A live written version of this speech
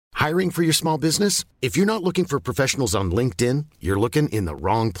Hiring for your small business? If you're not looking for professionals on LinkedIn, you're looking in the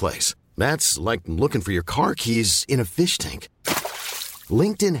wrong place. That's like looking for your car keys in a fish tank.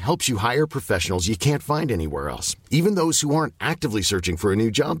 LinkedIn helps you hire professionals you can't find anywhere else, even those who aren't actively searching for a new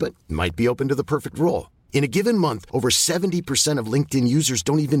job but might be open to the perfect role. In a given month, over 70% of LinkedIn users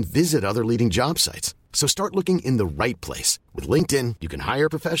don't even visit other leading job sites. So start looking in the right place. With LinkedIn, you can hire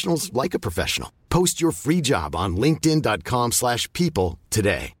professionals like a professional. Post your free job on linkedin.com/people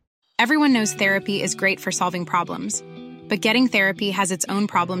today. Everyone knows therapy is great for solving problems, but getting therapy has its own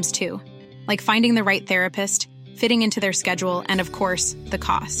problems too, like finding the right therapist, fitting into their schedule, and of course, the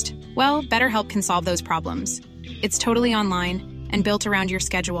cost. Well, BetterHelp can solve those problems. It's totally online and built around your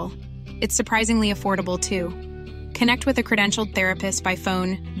schedule. It's surprisingly affordable too. Connect with a credentialed therapist by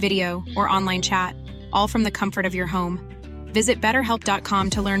phone, video, or online chat, all from the comfort of your home. Visit BetterHelp.com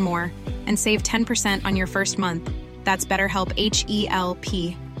to learn more and save 10% on your first month. That's BetterHelp,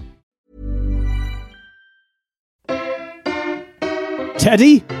 H-E-L-P.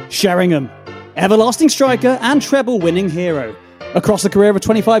 Teddy Sheringham, everlasting striker and treble-winning hero. Across a career of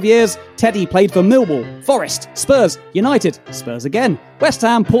 25 years, Teddy played for Millwall, Forest, Spurs, United, Spurs again, West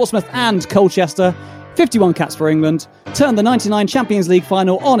Ham, Portsmouth and Colchester, 51 caps for England, turned the 99 Champions League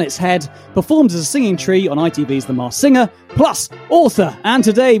final on its head, performed as a singing tree on ITV's The Masked Singer, plus author, and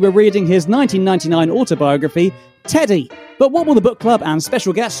today we're reading his 1999 autobiography, Teddy. But what will the book club and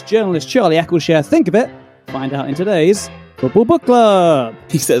special guest, journalist Charlie Eccleshare, think of it? Find out in today's Football Book Club.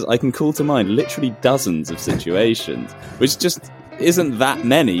 He says, I can call to mind literally dozens of situations, which just isn't that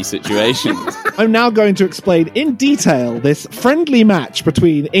many situations. I'm now going to explain in detail this friendly match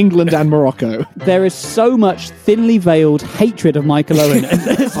between England and Morocco. There is so much thinly veiled hatred of Michael Owen in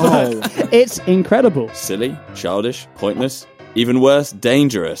this book. It's incredible. Silly, childish, pointless, even worse,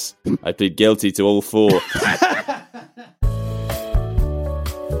 dangerous. I plead guilty to all four.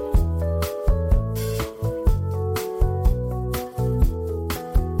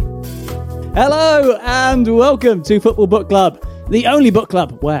 Hello and welcome to Football Book Club, the only book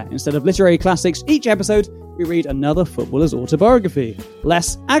club where, instead of literary classics, each episode we read another footballer's autobiography.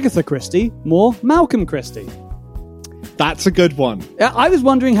 Less Agatha Christie, more Malcolm Christie. That's a good one. I was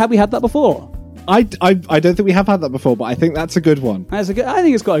wondering, have we had that before? I don't think we have had that before, but I think that's a good one. I think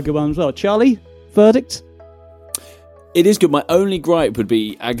it's got a good one as well. Charlie, verdict? It is good. My only gripe would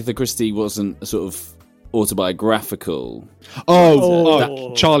be Agatha Christie wasn't a sort of autobiographical.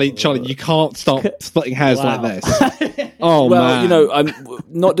 Charlie, you can't stop splitting hairs like this. Oh, well, man. you know,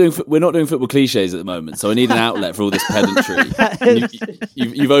 we're not doing football cliches at the moment, so I need an outlet for all this pedantry.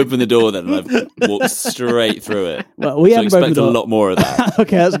 You've opened the door then, and I've walked straight through it. Well, we haven't expect opened the door. a lot more of that.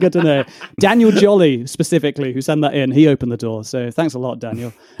 Okay, that's good to know. Daniel Jolly, specifically, who sent that in, he opened the door, so thanks a lot,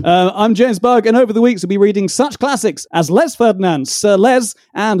 Daniel. I'm James Bugg, and over the weeks we'll be reading such classics as Les Ferdinand, Sir Les,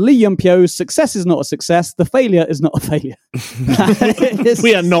 and Lee Yun Pyo's Success is Not a Success, The Failure is Not a Failure.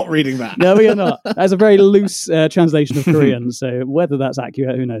 We are not reading that. No, we are not. That's a very loose translation of Korean, so whether that's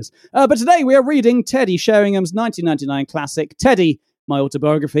accurate, who knows. But today we are reading Teddy Sheringham's 1999 classic, Teddy, my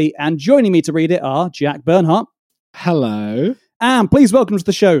autobiography, and joining me to read it are Jack Bernhardt. Hello. And please welcome to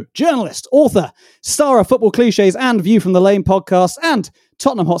the show, journalist, author, star of Football Cliches and View from the Lane podcast, and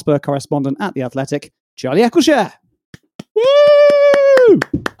Tottenham Hotspur correspondent at The Athletic, Charlie Eccleshare. Woo!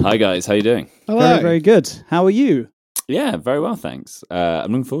 Hi guys, how you doing? Hello. Very, very good. How are you? Yeah, very well, thanks.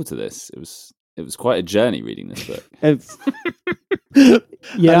 I'm looking forward to this. It was quite a journey reading this book. That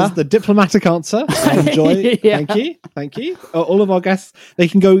is the diplomatic answer. I enjoy. Yeah. Thank you. All of our guests, they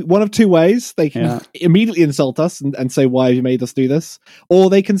can go one of two ways. They can immediately insult us and say, why have you made us do this? Or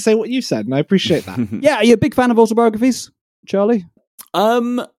they can say what you said, and I appreciate that. Yeah, are you a big fan of autobiographies, Charlie?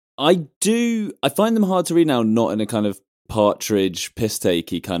 I do. I find them hard to read now, not in a kind of Partridge,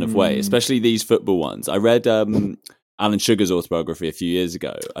 piss-takey kind of way, especially these football ones. I read Alan Sugar's autobiography a few years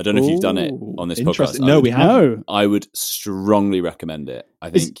ago. I don't know if you've done it on this podcast. No, we haven't. I would strongly recommend it. I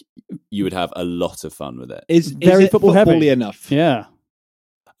think you would have a lot of fun with it. Is very it football heavy enough? Yeah.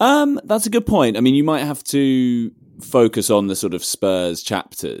 That's a good point. I mean, you might have to focus on the sort of Spurs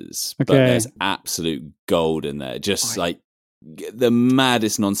chapters, but there's absolute gold in there. Just like the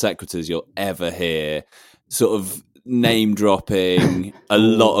maddest non sequiturs you'll ever hear. Sort of name dropping, a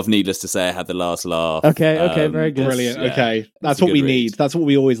lot of needless to say, I had the last laugh. Okay, very good. Brilliant. Yeah, okay, that's what we need. That's what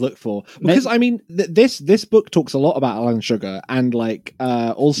we always look for. Because I mean, this book talks a lot about Alan Sugar, and like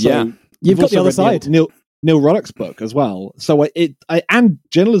also you've got the other side. Neil Ruddock's book as well. So and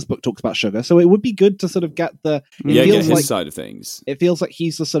Ginila's book talks about Sugar. So it would be good to sort of get get his side of things. It feels like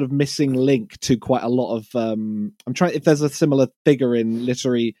he's the sort of missing link to quite a lot of. I'm trying. If there's a similar figure in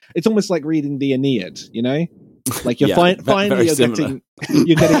literary, it's almost like reading the Aeneid. You know. Like you're finally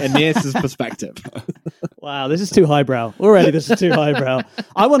you're getting Aeneas's perspective. Wow, this is too highbrow. Already, this is too highbrow.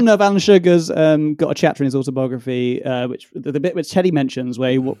 I want to know if Alan Sugar's got a chapter in his autobiography, which the bit which Teddy mentions,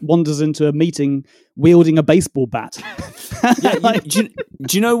 where he wanders into a meeting wielding a baseball bat. Do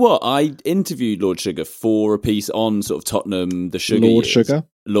you know what? I interviewed Lord Sugar for a piece on sort of Tottenham, the Sugar Lord years. Sugar?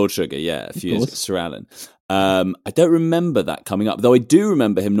 Lord Sugar, yeah, a few years ago, Sir Alan. I don't remember that coming up, though I do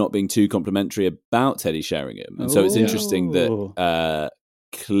remember him not being too complimentary about Teddy Sheringham. And so it's interesting that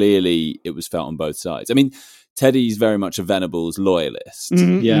clearly it was felt on both sides. I mean, Teddy's very much a Venables loyalist.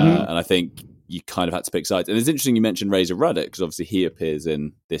 And I think you kind of had to pick sides. And it's interesting you mentioned Razor Ruddock, because obviously he appears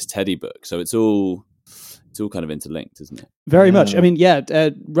in this Teddy book. So it's all kind of interlinked, isn't it? Very much. I mean,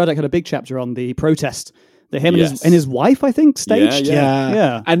 Ruddock had a big chapter on the protest that him and his wife, I think, staged.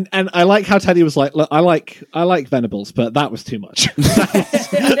 Yeah. And I like how Teddy was like, look, I like Venables, but that was too much.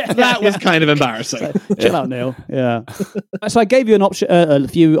 that was kind of embarrassing. Chill out, Neil. Yeah. So I gave you a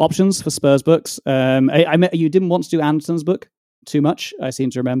few options for Spurs books. You didn't want to do Anderson's book too much, I seem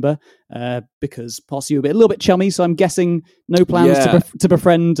to remember, because possibly you're a little bit chummy. So I'm guessing no plans to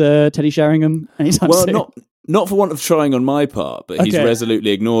befriend Teddy Sheringham anytime soon. Not for want of trying on my part, but he's resolutely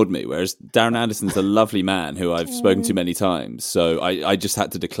ignored me, whereas Darren Anderson's a lovely man who I've spoken to many times, so I just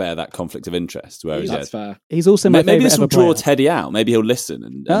had to declare that conflict of interest. Whereas, that's fair. He's also my maybe this will draw player. Teddy out. Maybe he'll listen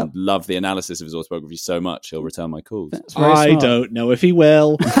and love the analysis of his autobiography so much he'll return my calls. I don't know if he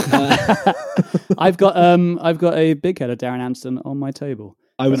will. I've got a big head of Darren Anderson on my table.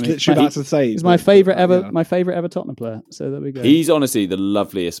 I was literally about to say he's my favourite ever Tottenham player. So there we go. He's honestly the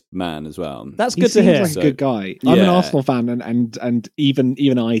loveliest man as well. That's good to hear. He seems like a good guy. I'm an Arsenal fan, and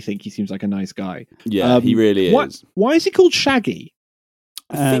even I think he seems like a nice guy. Yeah, he really is. Why is he called Shaggy?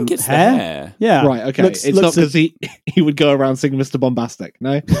 I think it's hair. The hair. Yeah. Right, okay. It's not because he would go around singing Mr. Bombastic,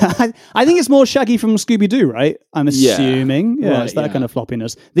 no? I think it's more Shaggy from Scooby-Doo, right? I'm assuming. Yeah, it's that kind of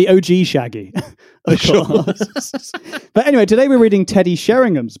floppiness. The OG Shaggy. Sure. But anyway, today we're reading Teddy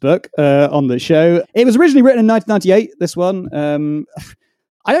Sheringham's book on the show. It was originally written in 1998, this one.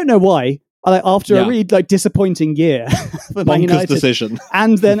 I don't know why. After a really disappointing year for Man United, decision.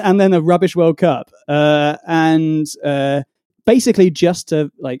 and then a rubbish World Cup. Basically just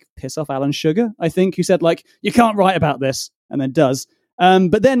to piss off Alan Sugar, I think, who said you can't write about this, and then does.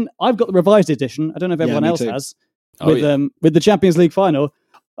 But then I've got the revised edition. I don't know if everyone else has with the Champions League final.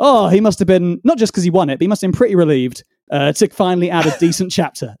 Oh, he must have been, not just because he won it, but he must have been pretty relieved to finally add a decent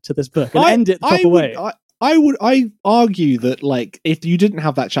chapter to this book and end it the proper way. I argue that if you didn't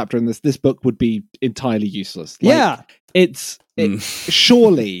have that chapter in this book would be entirely useless. It's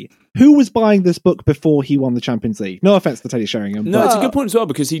surely. Who was buying this book before he won the Champions League? No offense to Teddy Sheringham. No, it's a good point as well,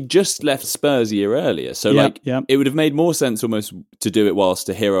 because he just left Spurs a year earlier. So it would have made more sense almost to do it whilst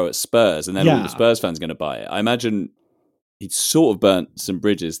a hero at Spurs, and then all the Spurs fans are going to buy it. I imagine he'd sort of burnt some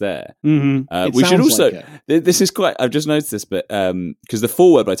bridges there. Mm-hmm. We should also, this is quite, I've just noticed this, but because the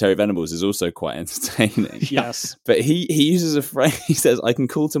foreword by Terry Venables is also quite entertaining. Yes. But he uses a phrase, he says, I can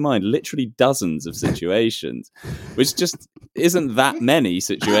call to mind literally dozens of situations, which just isn't that many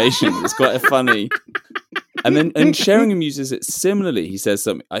situations. It's quite a funny... And Sheringham uses it similarly. He says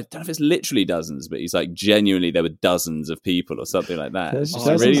something, I don't know if it's literally dozens, but he's genuinely there were dozens of people or something like that. It's just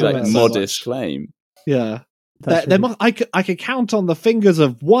a really modest claim. Yeah. I could count on the fingers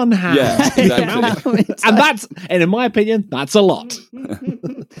of one hand. Yeah, exactly. And in my opinion, that's a lot.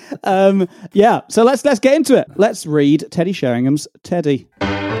 So let's get into it. Let's read Teddy Sheringham's Teddy.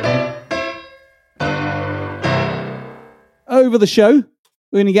 Over the show,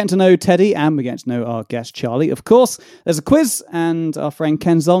 we're going to get to know Teddy, and we're getting to know our guest Charlie. Of course, there's a quiz, and our friend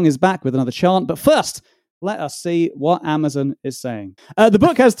Ken Zong is back with another chant. But first, let us see what Amazon is saying. The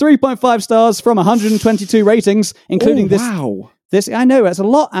book has 3.5 stars from 122 ratings, including this. Wow. This I know it's a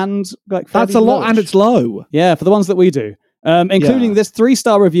lot, and that's a lot, and it's low. Yeah, for the ones that we do, including this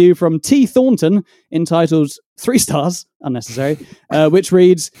 3-star review from T. Thornton entitled 3 stars, unnecessary, which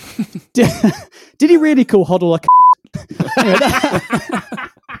reads, "Did he really call Hoddle a?"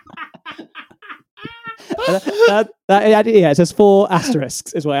 It says 4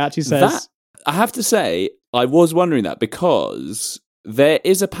 asterisks is what it actually says. I have to say, I was wondering that because there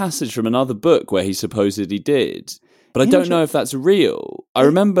is a passage from another book where he supposedly did, but I don't know if that's real. I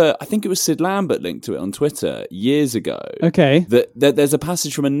remember, I think it was Sid Lambert linked to it on Twitter years ago. Okay. That there's a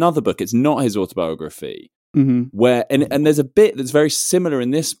passage from another book, it's not his autobiography, where and there's a bit that's very similar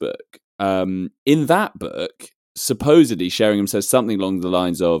in this book. In that book, supposedly Sheringham says something along the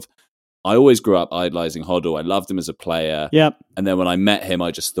lines of, I always grew up idolizing Hoddle. I loved him as a player. Yep. And then when I met him, I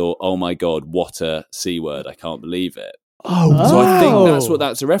just thought, oh my God, what a C word. I can't believe it. So I think that's what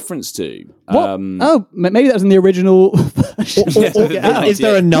that's a reference to. Maybe that was in the original. Is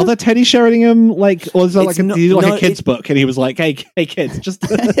there another Teddy Sheringham, or is there a kid's book and he was like, hey kids, just...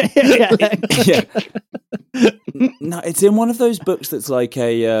 Yeah. No, it's in one of those books that's like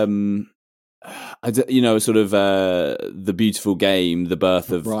a... sort of The Beautiful Game, the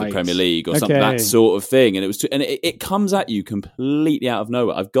birth of the Premier League, or something, that sort of thing. And it comes at you completely out of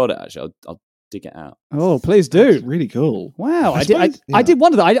nowhere. I've got it, actually. I'll dig it out. Oh, please do. That's really cool. Wow. I did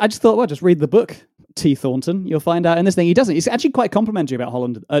wonder that. I just thought, well, just read the book, T. Thornton. You'll find out in this thing. He doesn't. He's actually quite complimentary about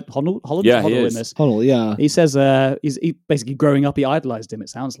Holland. Holland yeah, Hoddle in this. Hoddle, yeah. He says he's basically growing up, he idolized him, it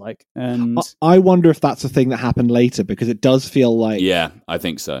sounds like. And I wonder if that's a thing that happened later, because it does feel like... Yeah, I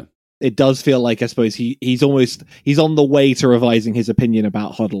think so. It does feel like, I suppose, he's on the way to revising his opinion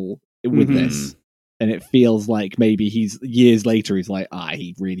about Hoddle with this. And it feels like maybe years later, he's like,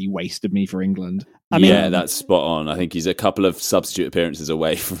 he really wasted me for England. I mean, yeah, that's spot on. I think he's a couple of substitute appearances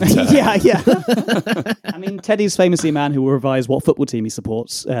away from yeah. I mean, Teddy's famously a man who will revise what football team he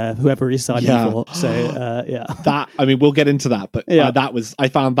supports, whoever he's signing for. So, yeah. That, I mean, we'll get into that, but I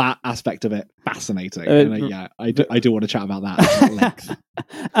found that aspect of it fascinating. I do want to chat about that at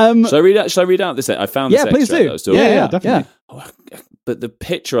length. Should I read out this? I found this please do. Yeah, definitely. But the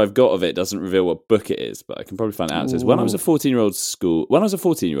picture I've got of it doesn't reveal what book it is, but I can probably find it out. It says, when I was a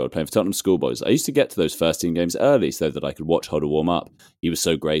 14-year-old playing for Tottenham schoolboys, I used to get to those first team games early so that I could watch Hoddle warm up. He was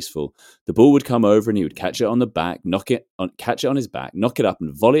so graceful. The ball would come over and he would catch it on the back, catch it on his back, knock it up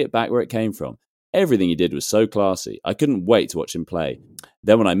and volley it back where it came from. Everything he did was so classy. I couldn't wait to watch him play.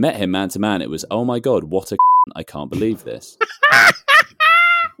 Then when I met him man to man, it was, oh my God, what a I can't believe this.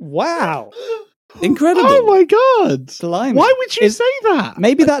 Wow. Incredible. Oh my God. Blimey. Why would you say that?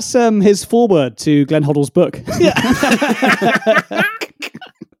 Maybe that's his foreword to Glenn Hoddle's book. Yeah.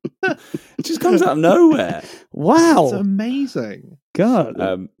 It just comes out of nowhere. Wow. It's amazing. God.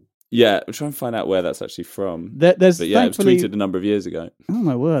 I'm trying to find out where that's actually from. It was tweeted a number of years ago. Oh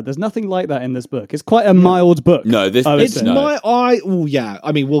my word! There's nothing like that in this book. It's quite a mild book. No, I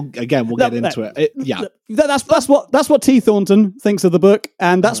mean, we'll get into it. That's what T. Thornton thinks of the book,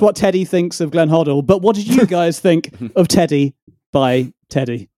 and that's what Teddy thinks of Glenn Hoddle. But what did you guys think of Teddy by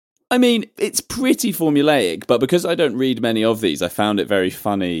Teddy? I mean, it's pretty formulaic, but because I don't read many of these, I found it very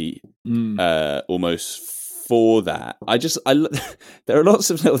funny, almost for that. There are lots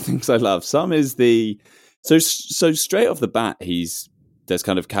of little things I love. Some is so straight off the bat, there's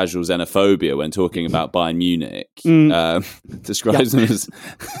kind of casual xenophobia when talking about Bayern Munich. Describes them as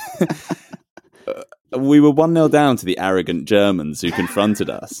we were 1-0 down to the arrogant Germans who confronted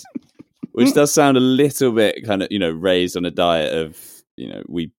us, which does sound a little bit kind of, raised on a diet of,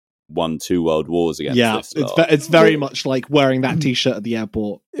 we won 2 world wars against this lot. It's very much like wearing that t-shirt at the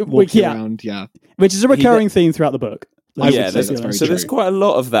airport, walking around, which is a recurring theme throughout the book. There's quite a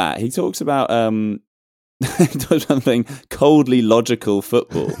lot of that. He talks about something coldly logical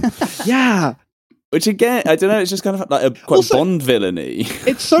football. Yeah. Which again, I don't know, it's just kind of like quite Bond villainy.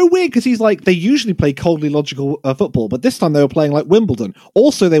 It's so weird because he's like, they usually play coldly logical football, but this time they were playing like Wimbledon.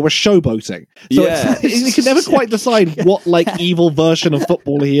 Also, they were showboating. So he can never quite decide what evil version of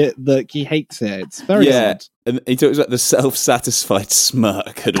football he hates here. It's very odd. And he talks about the self-satisfied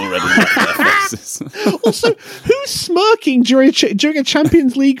smirk had already left their faces. Also, who's smirking during a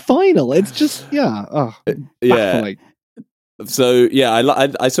Champions League final? It's just, baffling. So,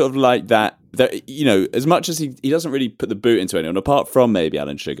 I sort of like that. As much as he doesn't really put the boot into anyone, apart from maybe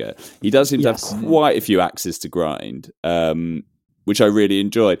Alan Sugar, he does seem to have quite a few axes to grind, which I really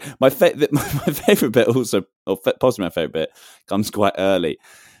enjoyed. My favourite bit also, or possibly my favourite bit, comes quite early.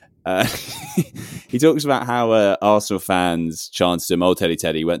 He talks about how Arsenal fans chanted him, "Oh, Teddy,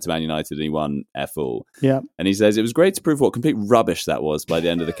 Teddy," went to Man United and he won F all. Yeah. And he says, it was great to prove what complete rubbish that was by the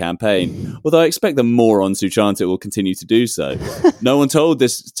end of the campaign. Although I expect the morons who chant it will continue to do so. No one told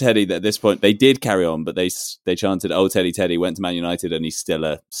this Teddy that at this point they did carry on, but they chanted, "Oh, Teddy, Teddy," went to Man United and he's still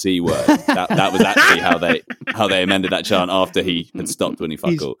a C word. That was actually how they amended that chant after he had stopped winning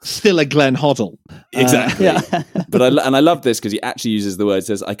fuck all. Still a Glenn Hoddle. Exactly. But I love this because he actually uses the word,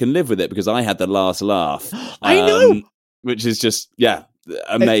 says, "I can live with it because I had the last laugh." I know, which is just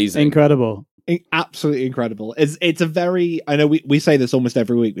amazing, incredible, absolutely incredible. It's a very, I know we say this almost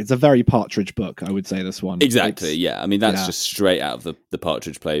every week. It's a very Partridge book, I would say. This one exactly. I mean that's just straight out of the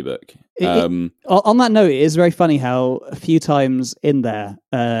Partridge playbook. On that note, it is very funny how a few times in there,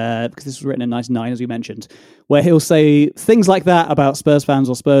 because this was written in 1999, as we mentioned, where he'll say things like that about Spurs fans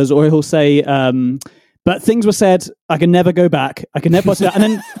or Spurs, or he'll say. But things were said, I can never go back. I can never watch that. And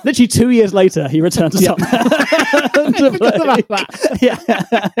then literally 2 years later, he returned to Tottenham.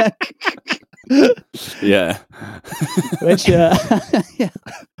 Yeah. Which, yeah.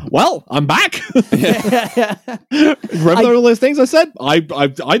 Well, I'm back. Remember all those things I said? I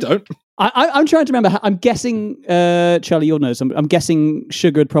don't. I'm trying to remember. I'm guessing, Charlie, you'll know. I'm guessing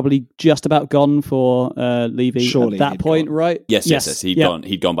Sugar had probably just about gone for Levy Surely at that point, gone. right? Yes.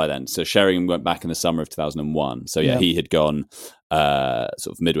 He'd gone by then. So Sheringham went back in the summer of 2001. So he had gone sort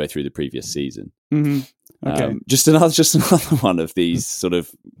of midway through the previous season. Mm-hmm. Okay. Just another one of these sort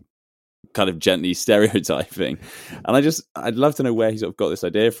of kind of gently stereotyping. And I'd love to know where he sort of got this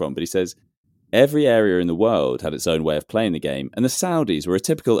idea from. But he says, every area in the world had its own way of playing the game, and the Saudis were a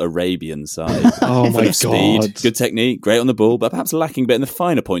typical Arabian side. Oh my God. Speed, good technique, great on the ball, but perhaps lacking a bit in the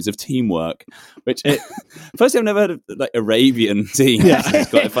finer points of teamwork. Which, firstly, I've never heard of like Arabian team. Yeah. It's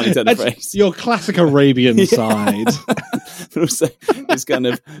quite a funny turn of phrase. Your classic Arabian side. But also this kind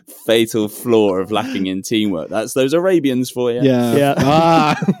of fatal flaw of lacking in teamwork. That's those Arabians for you.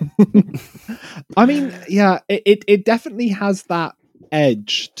 Yeah. I mean, it definitely has that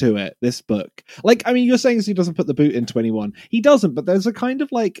edge to it, this book. Like, I mean, you're saying he doesn't put the boot into anyone. He doesn't, but there's a kind of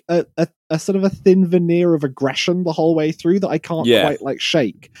like a sort of a thin veneer of aggression the whole way through that I can't quite like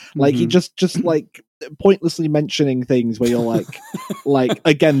shake. Like he just like pointlessly mentioning things where you're like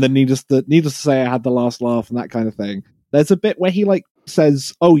again, the needless to say I had the last laugh and that kind of thing. There's a bit where he like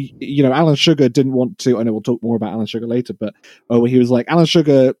says, oh, you know, Alan Sugar didn't want to, I know we'll talk more about Alan Sugar later, but where he was like, Alan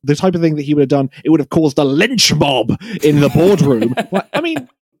Sugar, the type of thing that he would have done, it would have caused a lynch mob in the boardroom. Like, I mean,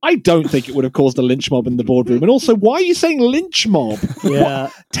 I don't think it would have caused a lynch mob in the boardroom. And also, why are you saying lynch mob? Yeah.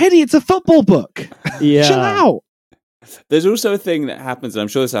 What? Teddy, it's a football book. Yeah. Chill out. There's also a thing that happens, and I'm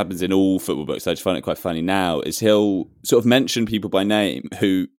sure this happens in all football books, I just find it quite funny now, is he'll sort of mention people by name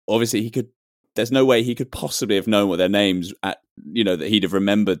who obviously there's no way he could possibly have known what their names that he'd have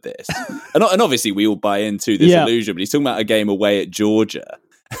remembered this. and obviously we all buy into this illusion, but he's talking about a game away at Georgia.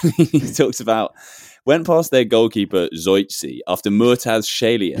 He talks about went past their goalkeeper Zoitsi after Murtaz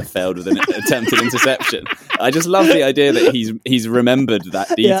Shalia failed with an attempted interception. I just love the idea that he's remembered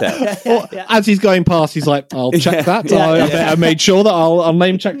that detail. As he's going past, he's like, I'll check that. I made sure that I'll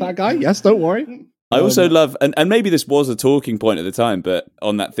name check that guy. Yes, don't worry. I also love, and maybe this was a talking point at the time, but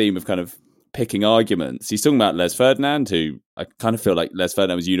on that theme of kind of picking arguments, he's talking about Les Ferdinand, who I kind of feel like Les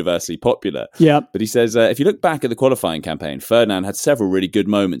Ferdinand was universally popular. Yeah. But he says, if you look back at the qualifying campaign, Ferdinand had several really good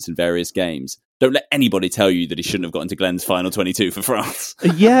moments in various games. Don't let anybody tell you that he shouldn't have gotten to Glenn's final 22 for France.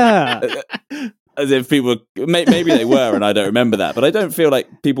 Yeah. As if people, maybe they were, and I don't remember that, but I don't feel like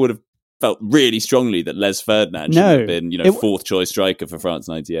people would have felt really strongly that Les Ferdinand should have been, fourth choice striker for France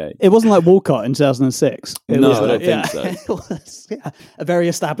 '98. It wasn't like Walcott in 2006. I don't think so. It was a very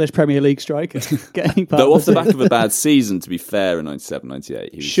established Premier League striker. Though off the back of a bad season, to be fair, in 97,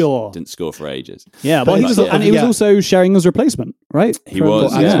 98, he didn't score for ages. Yeah, but he was also Sheringham's replacement, right? He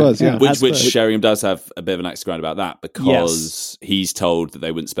was. Which Sheringham does have a bit of an axe to grind about that, because he's told that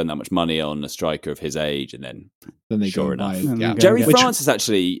they wouldn't spend that much money on a striker of his age, and then they sure go enough. Jerry Francis,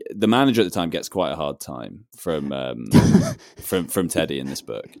 actually, the manager at the time, gets quite a hard time from Teddy in this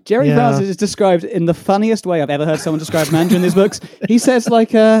book. Jerry Francis is described in the funniest way I've ever heard someone describe manager in these books. He says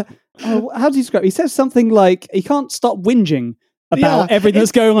like, how does he describe it? He says something like, he can't stop whinging about everything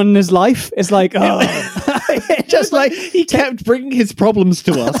that's going on in his life. It's like, just like he kept bringing his problems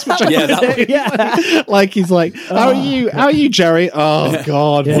to us. Which like he's like, how are you, Jerry? Oh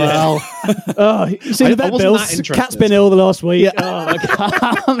God, well. Oh, you seen the vet bills? Cat's been ill the last week. Yeah. Oh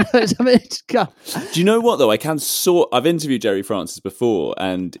my God. Do you know what though? I've interviewed Jerry Francis before,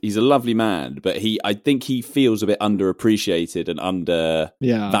 and he's a lovely man, but I think he feels a bit underappreciated and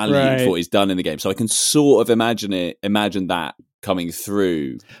undervalued for what he's done in the game. So I can sort of imagine that coming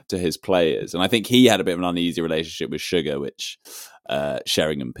through to his players, and I think he had a bit of an uneasy relationship with Sugar, which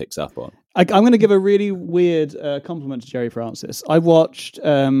Sheringham picks up on. I'm going to give a really weird compliment to Jerry Francis. I watched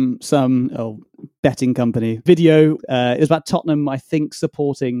some betting company video. It was about Tottenham, I think,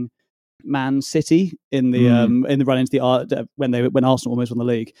 supporting Man City in the run into the when Arsenal almost won the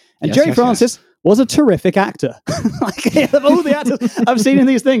league. And Jerry Francis was a terrific actor. Like, of all the actors I've seen in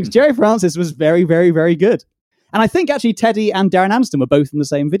these things, Jerry Francis was very, very, very good. And I think actually Teddy and Darren Amston were both in the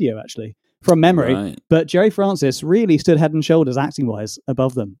same video, actually, from memory. Right. But Jerry Francis really stood head and shoulders, acting-wise,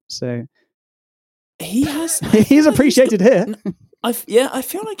 above them. So he's appreciated here. I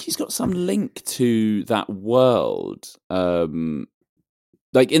feel like he's got some link to that world.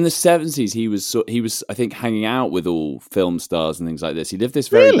 Like in the 70s, he was I think hanging out with all film stars and things like this. He lived this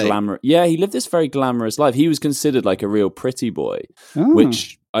very glamorous. Yeah, he lived this very glamorous life. He was considered like a real pretty boy,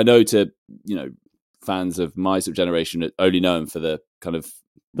 which I know to fans of my sort of generation only know him for the kind of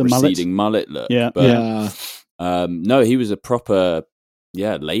receding mullet look. Yeah. But, no, he was a proper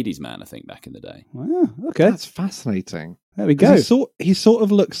ladies' man, I think, back in the day. Wow, okay. That's fascinating. There we go. He sort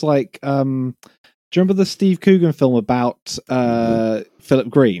of looks like, do you remember the Steve Coogan film about Philip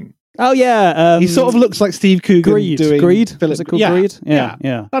Green? Oh yeah, he sort of looks like Steve Coogan doing Greed. Philip. Is it called Greed?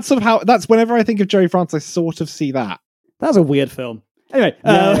 Yeah. That's sort of how. That's whenever I think of Joey Francis, I sort of see that. That's a weird film. Anyway,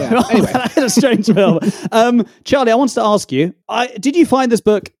 Anyway. That's a strange film. Charlie, I wanted to ask you: did you find this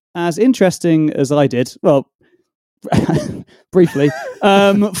book as interesting as I did? Well, briefly,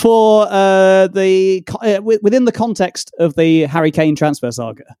 for within the context of the Harry Kane transfer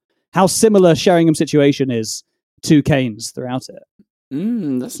saga, how similar Sheringham's situation is to Kane's throughout it.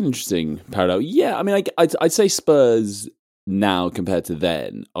 That's an interesting parallel. Yeah, I mean, I'd say Spurs now compared to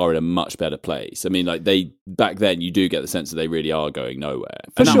then are in a much better place. I mean, like back then, you do get the sense that they really are going nowhere.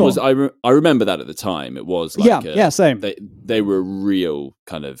 For sure. I remember that at the time. It was like same. They were a real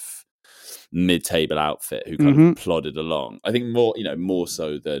kind of mid-table outfit who kind of plodded along. I think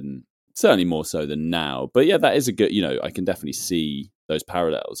certainly more so than now. But yeah, that is a good. I can definitely see those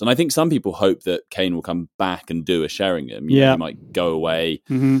parallels. And I think some people hope that Kane will come back and do a Sheringham. He might go away,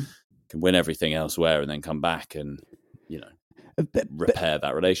 can win everything elsewhere, and then come back and, repair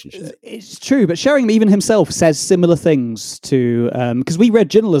that relationship. It's true, but Sheringham even himself says similar things to, because we read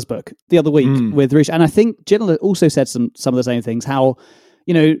Ginola's book the other week with Rish, and I think Ginola also said some of the same things, how,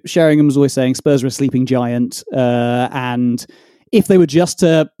 Sheringham was always saying Spurs were a sleeping giant, and if they were just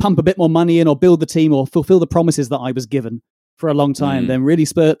to pump a bit more money in or build the team or fulfill the promises that I was given for a long time, then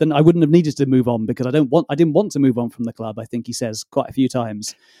I wouldn't have needed to move on, because I didn't want to move on from the club. I think he says quite a few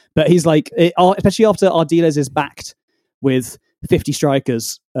times, but he's like, especially after Ardiles is backed with 50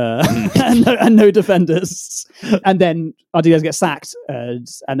 strikers and no defenders, and then Ardiles gets sacked,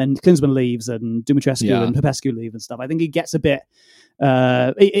 and then Klinsmann leaves, and Dumitrescu and Popescu leave and stuff. I think he gets a bit.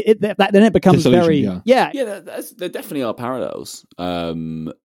 Then it becomes very there definitely are parallels.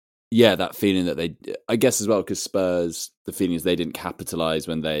 That feeling that I guess as well, because Spurs, the feeling is they didn't capitalise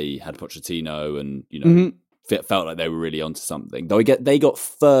when they had Pochettino, and felt like they were really onto something. Though they got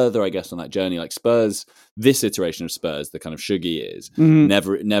further, I guess, on that journey. Like Spurs, this iteration of Spurs, the kind of Shuggy years,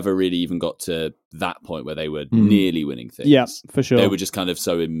 never really even got to that point where they were nearly winning things. Yeah, for sure. They were just kind of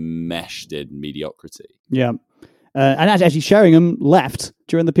so enmeshed in mediocrity. Yeah, and actually, Sheringham left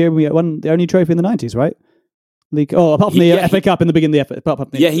during the period we won the only trophy in the 90s, right? Apart from the FA Cup in the beginning of the FA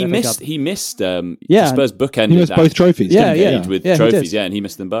Cup. He missed. Spurs bookended both trophies. With trophies. And he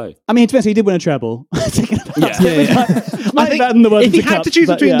missed them both. I mean, to be honest, he did win a treble. I think if he had to choose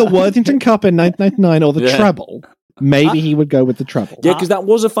between the Worthington Cup in 1999 or the treble, maybe he would go with the treble. Yeah, because that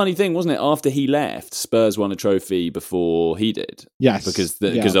was a funny thing, wasn't it? After he left, Spurs won a trophy before he did. Yes, because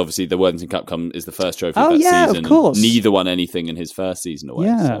obviously the Worthington Cup is the first trophy of that season. Of course. And neither won anything in his first season away.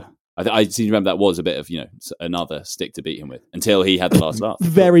 Yeah. So. I seem to remember that was a bit of another stick to beat him with until he had the last laugh.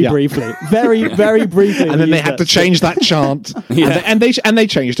 Very briefly, very briefly, and then they had to change that chant, and they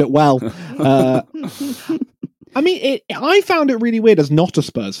changed it well. I mean, I found it really weird as not a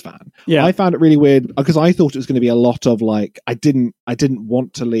Spurs fan. Yeah, I found it really weird because I thought it was going to be a lot of like I didn't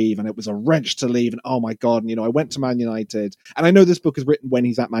want to leave, and it was a wrench to leave, and oh my god, and I went to Man United, and I know this book is written when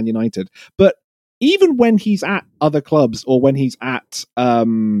he's at Man United, but even when he's at other clubs or when he's at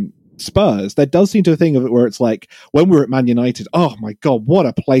Spurs, there does seem to be a thing of it where it's like when we were at Man United, oh my god, what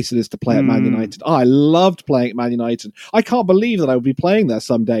a place it is to play at Man United. I loved playing at Man United. I can't believe that I would be playing there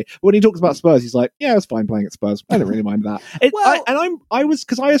someday. But when he talks about Spurs, he's like, yeah, it was fine playing at Spurs. I don't really mind that.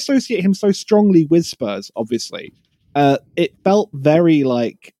 I associate him so strongly with Spurs, obviously. It felt very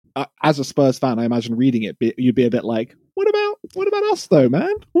like as a Spurs fan, I imagine reading it, you'd be a bit like, what about us though,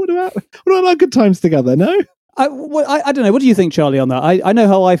 man? What about our good times together? No? I don't know. What do you think, Charlie, on that? I know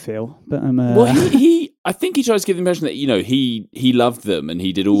how I feel, but I think he tries to give the impression that he loved them and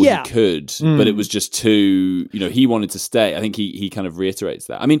he did all he could, but it was just too he wanted to stay. I think he kind of reiterates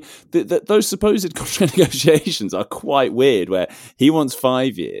that. I mean, those supposed contract negotiations are quite weird, where he wants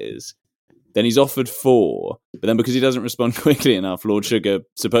 5 years. Then he's offered 4, but then because he doesn't respond quickly enough, Lord Sugar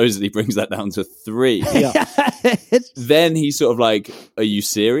supposedly brings that down to 3. Yeah. Then he's sort of like, are you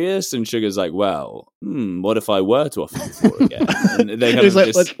serious? And Sugar's like, well, what if I were to offer you 4 again? And he's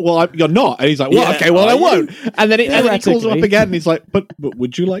like, well, you're not. And he's like, well, okay, well, I won't. And then he calls him up again and he's like, but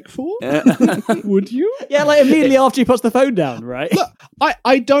would you like 4? Would you? Yeah, like immediately after he puts the phone down, right? Look,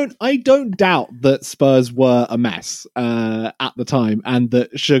 I don't doubt that Spurs were a mess at the time and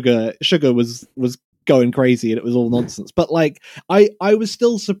that Sugar was going crazy and it was all nonsense. But like I was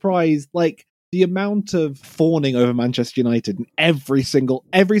still surprised, like the amount of fawning over Manchester United in every single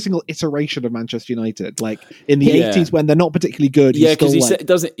iteration of Manchester United, like in the 80s when they're not particularly good. Yeah, because he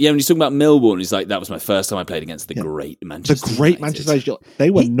doesn't. Yeah, when he's talking about Millwall, he's like, "That was my first time I played against the great Manchester. The great United. Manchester United. They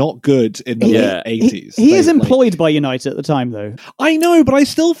were not good in the late 80s. He is employed by United at the time, though. I know, but I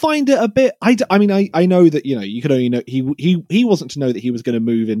still find it a bit. I mean, I know that you could only know he wasn't to know that he was going to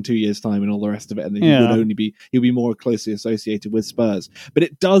move in 2 years' time and all the rest of it, and that he'll be more closely associated with Spurs. But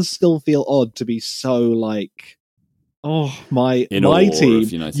it does still feel odd to be so like, my team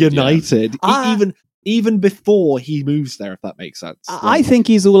United, even before he moves there, if that makes sense. I think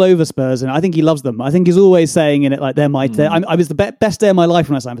he's all over Spurs, and I think he loves them. I think he's always saying in it like, they're my. I was the best day of my life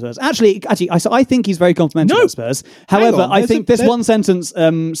when I signed for Spurs. Actually, I think he's very complimentary about Spurs. However, I think this one sentence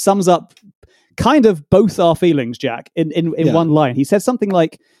sums up kind of both our feelings, Jack, in one line. He said something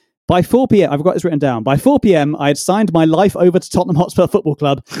like, by 4 p.m, I've got this written down. By 4 p.m, I had signed my life over to Tottenham Hotspur Football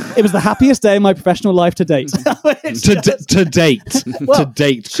Club. It was the happiest day of my professional life to date. To date,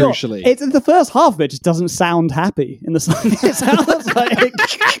 sure. Crucially. It's the first half of it just doesn't sound happy in the song. It sounds like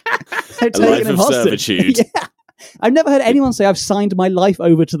a life of servitude. Yeah. I've never heard anyone say I've signed my life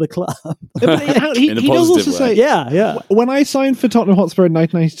over to the club. He does also say, when I signed for Tottenham Hotspur in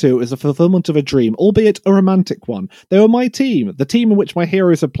 1992, it was a fulfillment of a dream, albeit a romantic one. They were my team, the team in which my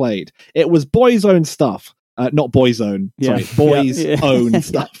heroes have played. It was boys' own stuff. Not boys' own, sorry, boys' own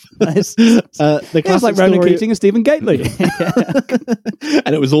stuff. It was like Ronan Keating and Stephen Gately.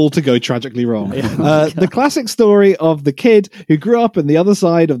 And it was all to go tragically wrong. The classic story of the kid who grew up on the other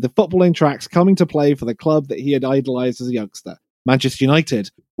side of the footballing tracks coming to play for the club that he had idolised as a youngster. Manchester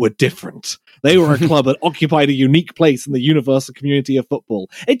United were different. They were a club that occupied a unique place in the universal community of football.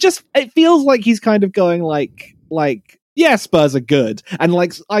 It feels like he's kind of going like yeah, Spurs are good. And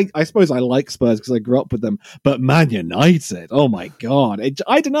like, I suppose I like Spurs because I grew up with them. But Man United, oh my God.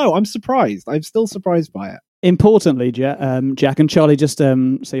 I don't know. I'm surprised. I'm still surprised by it. Importantly, Jack and Charlie, just so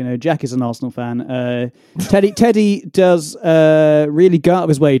you know, Jack is an Arsenal fan. Teddy does really go out of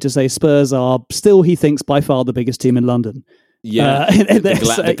his way to say Spurs are still, he thinks, by far the biggest team in London. Yeah,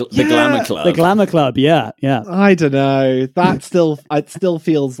 the Glamour Club. The Glamour Club, yeah. I don't know. It still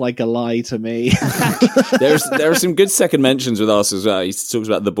feels like a lie to me. There are some good second mentions with us as well. He talks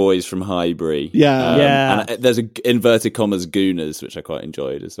about the boys from Highbury. Yeah. And there's a inverted commas Gooners, which I quite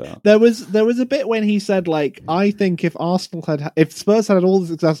enjoyed as well. There was a bit when he said like, I think if Spurs had all the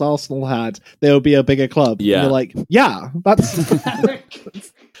success Arsenal had, there would be a bigger club. Yeah. And you're like, yeah, that's.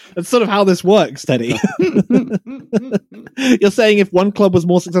 That's sort of how this works, Teddy. You're saying if one club was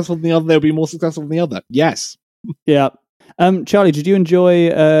more successful than the other, they would be more successful than the other. Yes. Yeah. Charlie, did you enjoy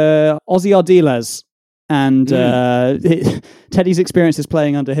Ozzy Ardiles and Teddy's experiences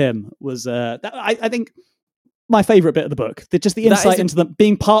playing under him? Was I think my favourite bit of the book. Just the insight into them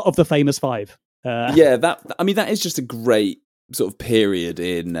being part of the famous five. That is just a great sort of period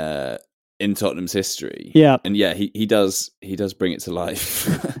in Tottenham's history. Yeah. And he does bring it to life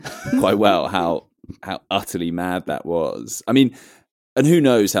quite well, how utterly mad that was. I mean, and who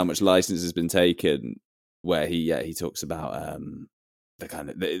knows how much license has been taken where he talks about the kind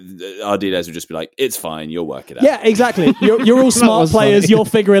of Ardiles would just be like, it's fine, you'll work it out. Yeah, exactly. You're all smart players, you'll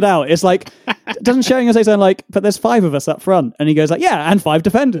figure it out. It's like, doesn't Sheringham say something like, but there's 5 of us up front? And he goes like, yeah, and 5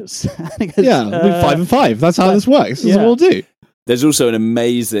 defenders. Goes, we're 5 and 5. That's how this works. That's what we'll do. There's also an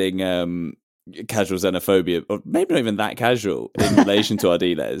amazing casual xenophobia, or maybe not even that casual, in relation to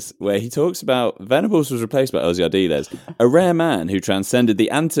Ardiles, where he talks about Venables was replaced by Ozzy Ardiles, a rare man who transcended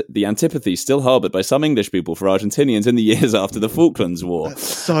the antipathy still harboured by some English people for Argentinians in the years after the Falklands War. That's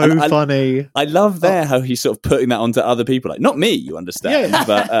so funny. I love how he's sort of putting that onto other people. Like, not me, you understand,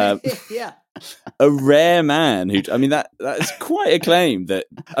 but a rare man who, I mean, that is quite a claim.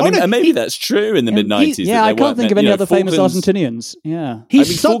 Maybe that's true in the mid 90s. Yeah, I can't think of any other famous Argentinians. Yeah,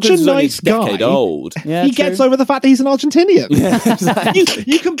 he's such a nice guy. Old. Yeah, he gets over the fact that he's an Argentinian. Yeah, exactly.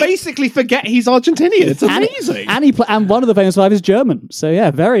 you can basically forget he's Argentinian. It's amazing. And one of the famous 5 is German. So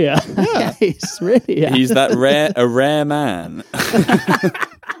yeah, very. He's really. He's that rare man.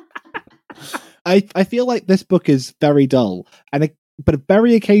 I feel like this book is very dull, but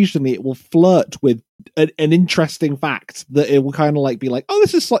very occasionally it will flirt with an interesting fact that it will kind of like be like, oh,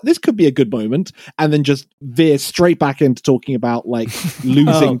 this could be a good moment, and then just veer straight back into talking about like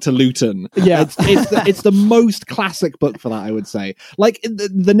losing to Luton. Yeah, it's the most classic book for that, I would say. Like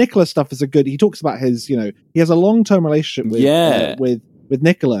the Nicholas stuff is he talks about his, he has a long-term relationship with with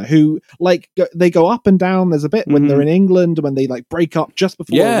Nicola, who like they go up and down. There's a bit when they're in England, when they like break up just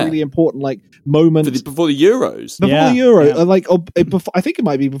before a really important like moment before the Euros. Before the Euro, I think it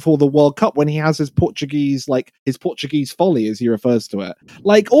might be before the World Cup when he has his Portuguese folly, as he refers to it.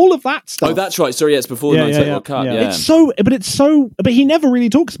 Like all of that stuff. Oh, that's right. Sorry, it's before the 98 World Cup. Yeah. But he never really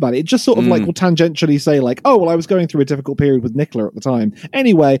talks about it. It just sort of like will tangentially say like, oh, well, I was going through a difficult period with Nicola at the time.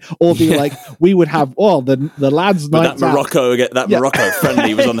 Anyway, or be like, we would have the lads' night. That Morocco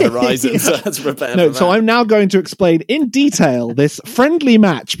friendly was on the horizon, so that's prepared. No, so I'm now going to explain in detail this friendly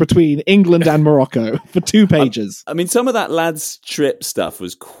match between England and Morocco for 2 pages. I mean, some of that lads' trip stuff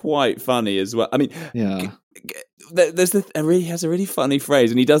was quite funny as well. I mean, he has a really funny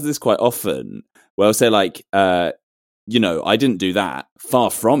phrase, and he does this quite often. Where I'll say like, I didn't do that.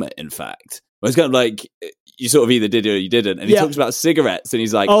 Far from it, in fact. Well, it's kind of like you sort of either did or you didn't. And he talks about cigarettes, and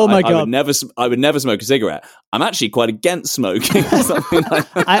he's like, "Oh my God, I would never smoke a cigarette. I'm actually quite against smoking." Or something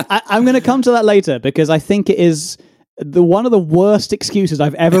like that. I'm going to come to that later because I think it is one of the worst excuses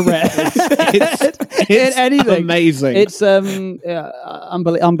I've ever read. it's anything. Amazing. It's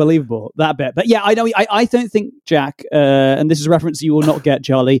unbelievable, that bit. But yeah, I know. I don't think, Jack, and this is a reference you will not get,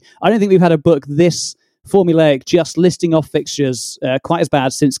 Charlie. I don't think we've had a book this formulaic, just listing off fixtures, quite as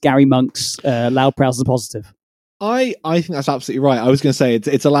bad since Gary Monk's Loud, Proud and Positive. I think that's absolutely right. I was going to say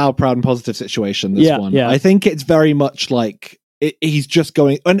it's a loud, proud and positive situation, this one. Yeah. I think it's very much like he's just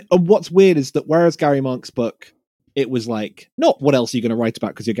going... And what's weird is that whereas Gary Monk's book, it was like, not what else are you going to write about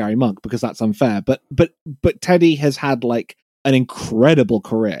because you're Gary Monk, because that's unfair. But Teddy has had like an incredible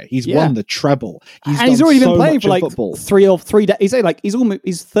career. He's won the treble. He's already been playing for like football. 3 days.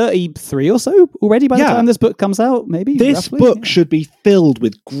 He's 33 or so already by the time this book comes out. Maybe this book should be filled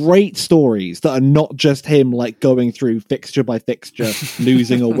with great stories that are not just him like going through fixture by fixture,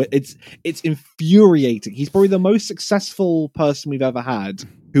 losing or it's infuriating. He's probably the most successful person we've ever had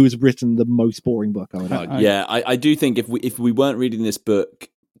who has written the most boring book, I would argue. Yeah, I do think if we weren't reading this book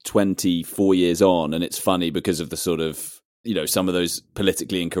 24 years on, and it's funny because of the sort of, some of those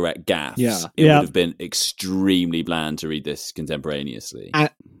politically incorrect gaffes, it would have been extremely bland to read this contemporaneously. And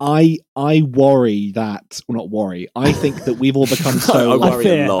I worry that, well, not worry, I think that we've all become so... I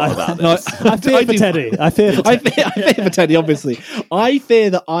worry a lot about this. I fear for Teddy. I fear for Teddy, obviously. I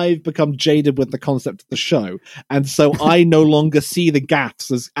fear that I've become jaded with the concept of the show, and so I no longer see the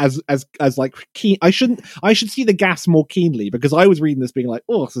gaffes as like keen. I should see the gaffes more keenly, because I was reading this being like,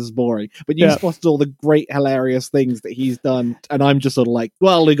 oh, this is boring. But you spotted all the great, hilarious things that he's done, and I'm just sort of like,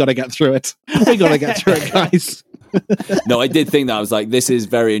 well, we got to get through it. We got to get through it, guys. No, I did think that. I was like, this is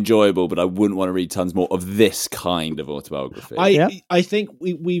very enjoyable, but I wouldn't want to read tons more of this kind of autobiography. I think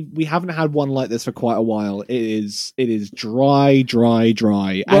we haven't had one like this for quite a while. It is dry,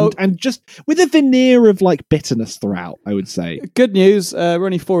 and just with a veneer of like bitterness throughout, I would say. Good news, we're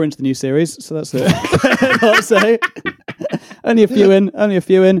only 4 into the new series, so that's it. I'll say. Only a few in. Guys,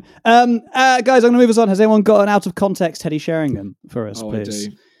 I'm going to move us on. Has anyone got an out of context Teddy Sheringham for us, please? I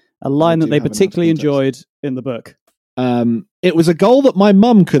do. A line that they particularly enjoyed in the book. It was a goal that my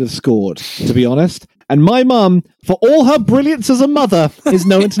mum could have scored, to be honest. And my mum, for all her brilliance as a mother, is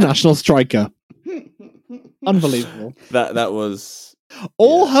no international striker. Unbelievable. That was...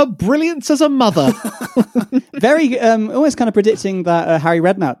 All her brilliance as a mother. Very, almost kind of predicting that Harry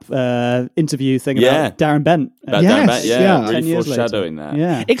Redknapp interview thing about Darren Bent. Darren Bent, yeah. Really foreshadowing that.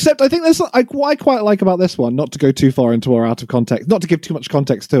 Yeah. Except I think what I quite like about this one, not to go too far into our out of context, not to give too much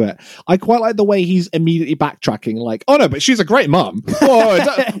context to it, I quite like the way he's immediately backtracking, like, oh no, but she's a great mum.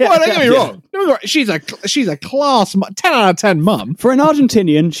 Don't get me wrong. She's a class 10 out of 10 mum. For an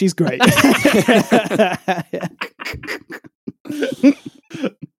Argentinian, she's great.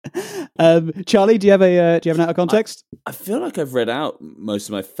 Charlie, do you have an out of context? I feel like I've read out most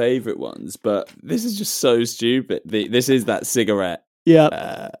of my favourite ones, but this is just so stupid. This is that cigarette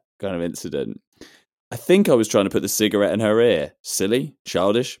kind of incident. I think I was trying to put the cigarette in her ear. Silly,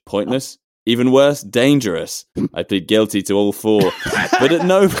 childish, pointless, even worse, dangerous. I plead guilty to all 4, but at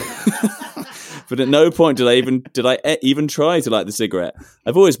no point did I even try to light the cigarette.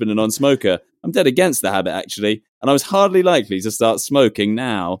 I've always been a non-smoker. I'm dead against the habit, actually, and I was hardly likely to start smoking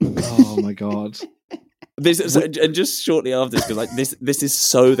now. Oh my God! And just shortly after this, because this is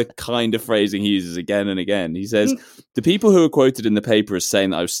so the kind of phrasing he uses again and again. He says, "The people who are quoted in the paper as saying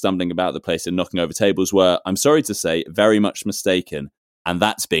that I was stumbling about the place and knocking over tables were, I'm sorry to say, very much mistaken, and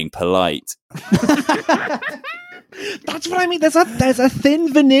that's being polite." That's what I mean. There's a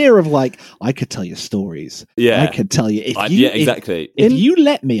thin veneer of like, I could tell you stories. Yeah. I could tell you. Exactly. If you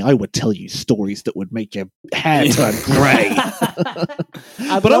let me, I would tell you stories that would make your hair turn grey.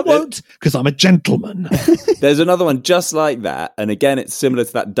 But I won't, because I'm a gentleman. There's another one just like that. And again, it's similar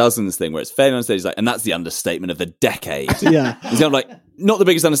to that Dozens thing where it's failing on stage, like, and that's the understatement of the decade. Yeah. It's kind of like, not the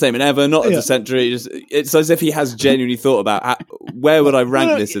biggest understatement ever, not of the century. It's as if he has genuinely thought about where would I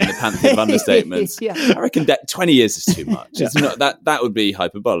rank this in the pantheon of understatements. I reckon 20 years is too much. It's not, that would be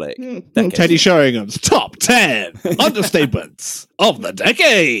hyperbolic. Teddy Sheringham's top 10 understatements of the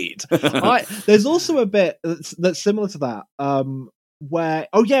decade. There's also a bit that's similar to that. Where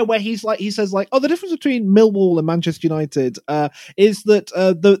he says the difference between Millwall and Manchester United is that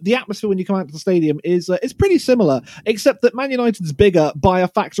the atmosphere when you come out to the stadium is pretty similar, except that Man United's bigger by a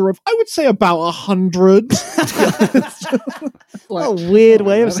factor of, I would say, about 100. What a weird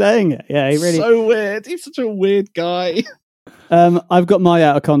way of saying it. Yeah, he really so weird. He's such a weird guy. I've got my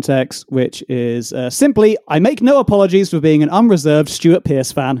out of context, which is simply, I make no apologies for being an unreserved Stuart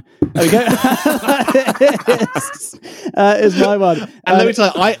Pearce fan. There we go. Is my one. And let me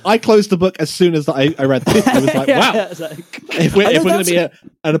tell you, I closed the book as soon as I read that. I was like, wow. If we're going to be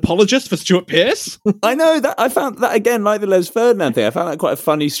an apologist for Stuart Pearce? I know that. I found that, again, like the Les Ferdinand thing, I found that quite a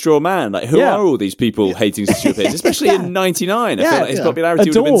funny straw man. Like, who are all these people hating Stuart Pearce? Especially in 99. I feel like his popularity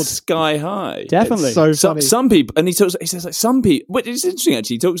would have been sky high. Definitely. It's so funny. Some people, and he says like some people, which is interesting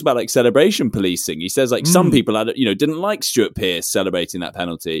actually, he talks about like celebration policing. He says like some people didn't like Stuart Pearce celebrating that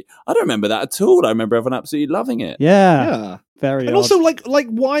penalty. I don't remember that at all. I remember everyone absolutely loving it. Yeah. Very and odd. Also, like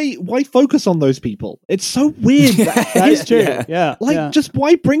why focus on those people? It's so weird. That's true. Yeah. Just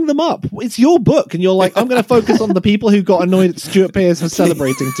why bring them up? It's your book, and you're like, I'm going to focus on the people who got annoyed at Stuart Pearce for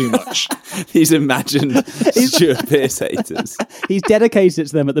celebrating too much. These imagined Stuart Pearce haters. He's dedicated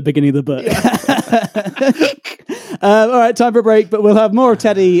to them at the beginning of the book. All right, time for a break, but we'll have more of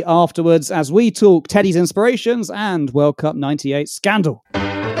Teddy afterwards as we talk Teddy's inspirations and World Cup 98 scandal.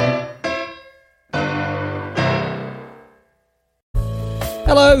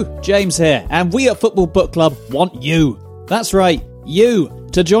 Hello, James here, and we at Football Book Club want you. That's right, you,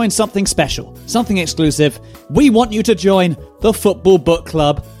 to join something special, something exclusive. We want you to join the Football Book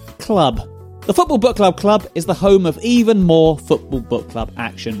Club Club. The Football Book Club Club is the home of even more Football Book Club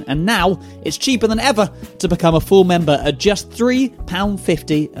action, and now it's cheaper than ever to become a full member at just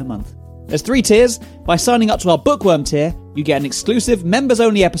 £3.50 a month. There's 3 tiers. By signing up to our Bookworm tier, you get an exclusive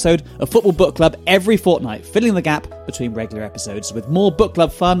members-only episode of Football Book Club every fortnight, filling the gap between regular episodes with more book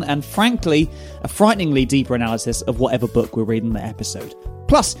club fun and, frankly, a frighteningly deeper analysis of whatever book we're reading that episode.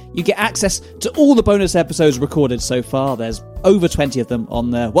 Plus, you get access to all the bonus episodes recorded so far. There's over 20 of them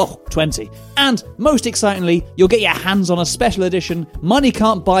on there. Well, 20. And, most excitingly, you'll get your hands on a special edition, money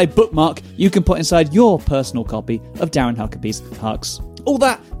can't buy bookmark you can put inside your personal copy of Darren Huckabee's Hucks. All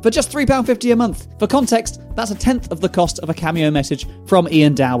that for just £3.50 a month. For context, that's a tenth of the cost of a cameo message from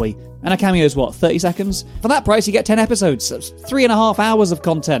Ian Dowie. And a cameo is what, 30 seconds? For that price, you get 10 episodes. That's 3.5 hours of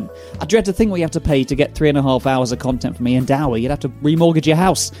content. I dread to think what you have to pay to get 3.5 hours of content from Ian Dowie. You'd have to remortgage your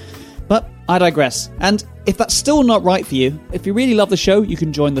house. But I digress. And if that's still not right for you, if you really love the show, you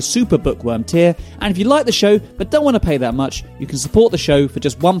can join the Super Bookworm tier. And if you like the show but don't want to pay that much, you can support the show for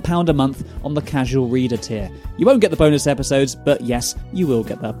just £1 a month on the Casual Reader tier. You won't get the bonus episodes, but yes, you will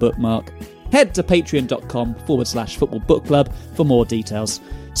get that bookmark. Head to patreon.com/Football Book Club for more details.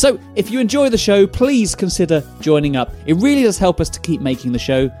 So, if you enjoy the show, please consider joining up. It really does help us to keep making the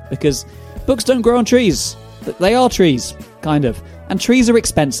show, because books don't grow on trees. They are trees, kind of. And trees are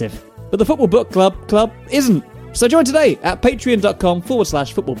expensive. But the Football Book Club isn't. So join today at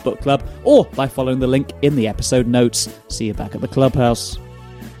patreon.com/Football Book Club or by following the link in the episode notes. See you back at the clubhouse.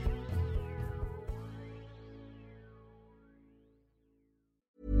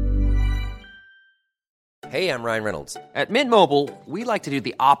 Hey, I'm Ryan Reynolds. At Mint Mobile, we like to do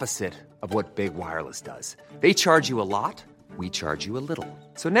the opposite of what Big Wireless does. They charge you a lot, we charge you a little.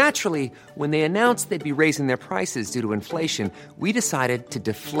 So naturally, when they announced they'd be raising their prices due to inflation, we decided to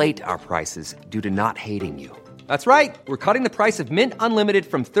deflate our prices due to not hating you. That's right. We're cutting the price of Mint Unlimited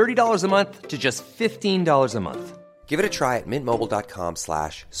from $30 a month to just $15 a month. Give it a try at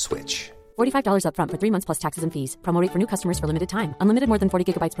mintmobile.com/switch. $45 up front for 3 months plus taxes and fees. Promo rate for new customers for limited time. Unlimited more than 40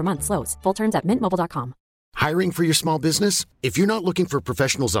 gigabytes per month. Slows full terms at mintmobile.com. Hiring for your small business? If you're not looking for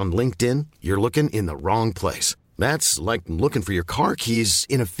professionals on LinkedIn, you're looking in the wrong place. That's like looking for your car keys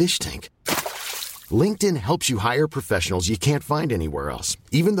in a fish tank. LinkedIn helps you hire professionals you can't find anywhere else,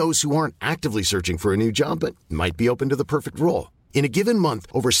 even those who aren't actively searching for a new job but might be open to the perfect role. In a given month,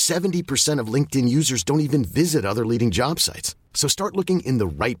 over 70% of LinkedIn users don't even visit other leading job sites. So start looking in the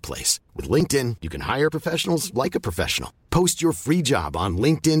right place. With LinkedIn, you can hire professionals like a professional. Post your free job on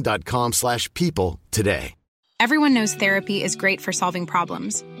linkedin.com/people today. Everyone knows therapy is great for solving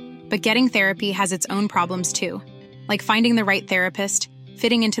problems, but getting therapy has its own problems too, like finding the right therapist,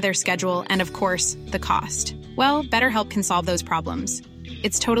 fitting into their schedule, and of course, the cost. Well, BetterHelp can solve those problems.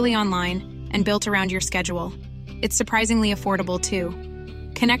 It's totally online and built around your schedule. It's surprisingly affordable too.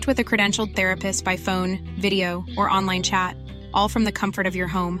 Connect with a credentialed therapist by phone, video, or online chat, all from the comfort of your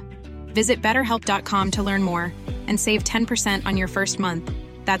home. Visit BetterHelp.com to learn more and save 10% on your first month.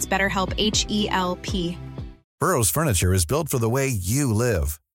 That's BetterHelp, H-E-L-P. Burrow's furniture is built for the way you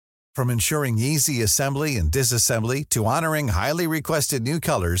live. From ensuring easy assembly and disassembly to honoring highly requested new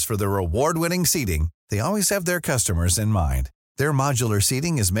colors for their award-winning seating, they always have their customers in mind. Their modular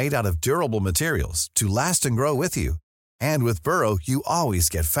seating is made out of durable materials to last and grow with you. And with Burrow, you always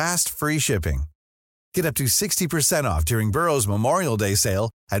get fast, free shipping. Get up to 60% off during Burrow's Memorial Day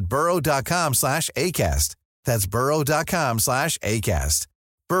sale at burrow.com/ACAST. That's burrow.com/ACAST.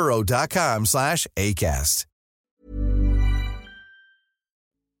 burrow.com/ACAST.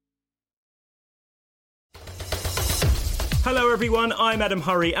 Hello everyone, I'm Adam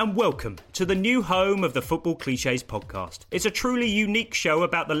Hurrey and welcome to the new home of the Football Clichés podcast. It's a truly unique show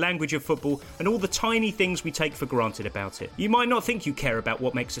about the language of football and all the tiny things we take for granted about it. You might not think you care about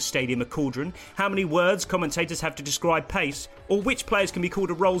what makes a stadium a cauldron, how many words commentators have to describe pace, or which players can be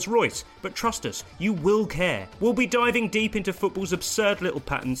called a Rolls Royce, but trust us, you will care. We'll be diving deep into football's absurd little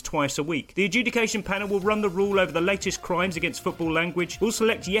patterns twice a week. The adjudication panel will run the rule over the latest crimes against football language, we'll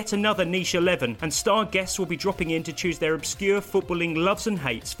select yet another niche 11, and star guests will be dropping in to choose their obscure footballing loves and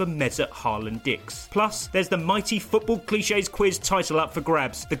hates for Mesut Harlan Dix. Plus, there's the mighty Football Clichés quiz title up for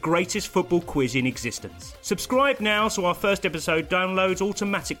grabs, the greatest football quiz in existence. Subscribe now so our first episode downloads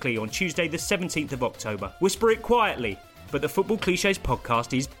automatically on Tuesday the 17th of October. Whisper it quietly, but the Football Clichés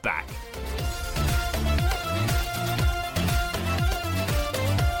podcast is back.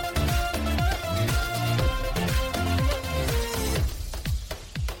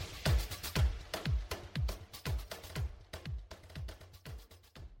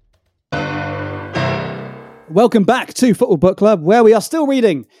 Welcome back to Football Book Club, where we are still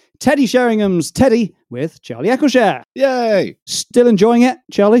reading Teddy Sheringham's Teddy with Charlie Eccleshare. Yay! Still enjoying it,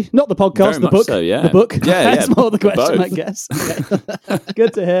 Charlie? Not the podcast, Very the book. So, yeah. The book. Yeah, That's more the question, both. I guess. Okay.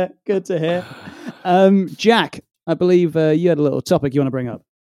 Good to hear. Good to hear. Jack, I believe you had a little topic you want to bring up.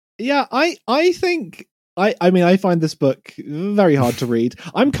 Yeah, I think I mean I find this book very hard to read.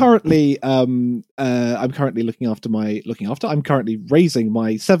 I'm currently I'm currently raising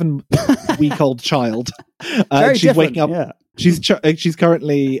my 7-week-old child. She's waking up. Yeah. She's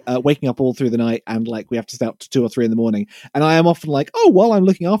currently waking up all through the night, and like we have to stay up to 2 or 3 in the morning. And I am often like, oh, while I'm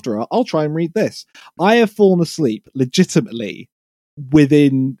looking after her, I'll try and read this. I have fallen asleep legitimately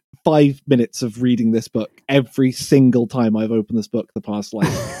within 5 minutes of reading this book every single time I've opened this book the past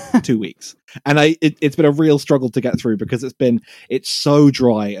 2 weeks, and it's been a real struggle to get through because it's so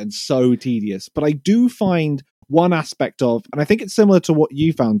dry and so tedious. But I do find one aspect of, and I think it's similar to what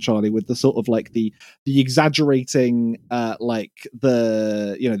you found, Charlie, with the sort of like the exaggerating like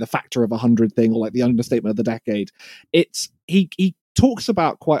the factor of 100 thing, or like the understatement of the decade. It's he talks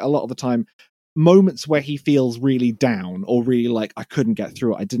about quite a lot of the time moments where he feels really down or really like, I couldn't get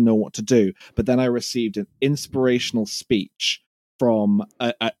through it, I didn't know what to do, but then I received an inspirational speech from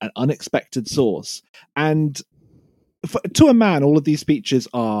an unexpected source. And to a man, all of these speeches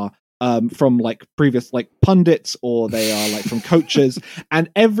are from like previous like pundits, or they are like from coaches, and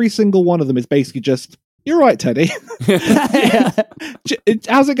every single one of them is basically just, you're right, Teddy.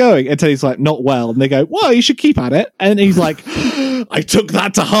 How's it going? And Teddy's like, not well. And they go, well, you should keep at it. And he's like, I took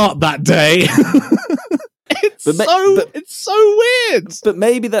that to heart that day. It's so weird. But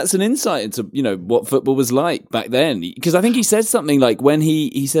maybe that's an insight into, what football was like back then. Because I think he says something like when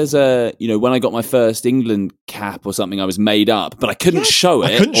he says, when I got my first England cap or something, I was made up, but I couldn't show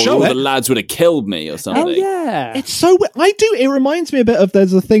it. The lads would have killed me or something. Oh, yeah. It's so weird. It reminds me a bit of,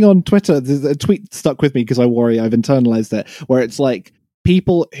 there's a thing on Twitter, there's a tweet stuck with me because I worry I've internalized it, where it's like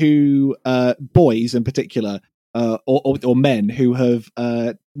people who, boys in particular, or men who have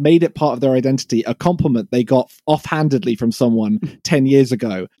made it part of their identity, a compliment they got offhandedly from someone 10 years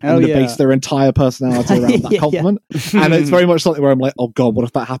ago, and they base their entire personality around that compliment. And it's very much something where I'm like, oh god, what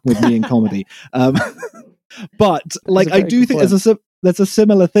if that happened with me in comedy? But like, I do think there's a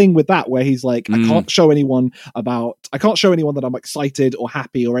similar thing with that, where he's like, I can't show anyone that I'm excited or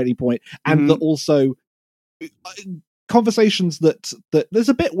happy or at any point, and that also conversations that there's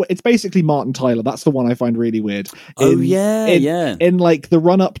a bit, it's basically Martin Tyler. That's the one I find really weird. In like the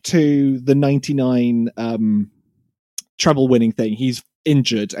run up to the 99 treble winning thing, he's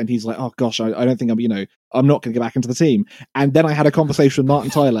injured and he's like, oh gosh, I don't think I'm not going to get back into the team. And then I had a conversation with Martin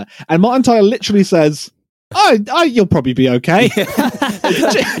Tyler, and Martin Tyler literally says, you'll probably be okay.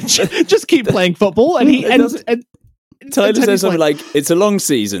 Just keep playing football. And Tyler says something like, it's a long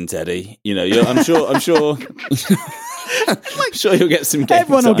season, Teddy. I'm sure I'm sure you'll get some game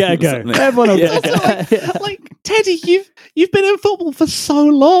Everyone will get a go. Everyone will get a go. Like, Teddy, you've been in football for so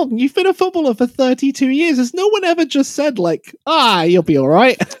long. You've been a footballer for 32 years. Has no one ever just said, like, you'll be all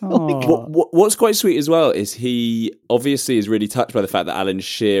right? What's quite sweet as well is he obviously is really touched by the fact that Alan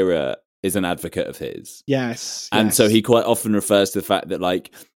Shearer is an advocate of his. Yes. And so he quite often refers to the fact that,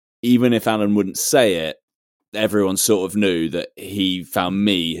 like, even if Alan wouldn't say it, everyone sort of knew that he found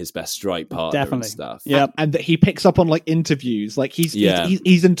me his best strike partner. Definitely. And stuff. Yep. And that he picks up on like interviews. Like he's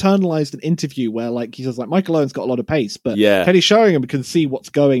internalized an interview where like he says like Michael Owen's got a lot of pace, but Teddy Sheringham can see what's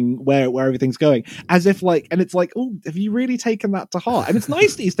going, where everything's going. As if like, and it's like, oh, have you really taken that to heart? And it's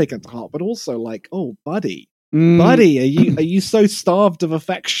nice that he's taken it to heart, but also like, oh, buddy, are you so starved of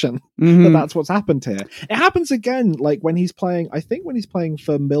affection that that's what's happened here? It happens again, like when he's playing, I think when he's playing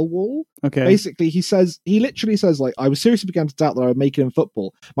for Millwall. Okay. Basically, he literally says, like, I was seriously began to doubt that I would make it in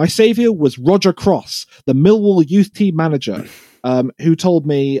football. My saviour was Roger Cross, the Millwall youth team manager, who told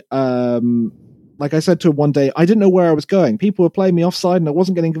me, like I said to him one day, I didn't know where I was going. People were playing me offside and I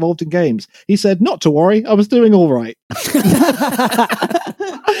wasn't getting involved in games. He said, not to worry, I was doing all right.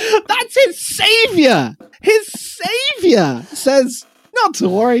 That's his saviour. His saviour says, not to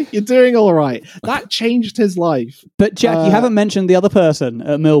worry, you're doing all right. That changed his life. But Jack, you haven't mentioned the other person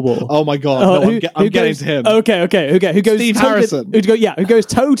at Millwall. Oh my God, I'm getting to him. Okay. Who goes Steve Harrison. Who goes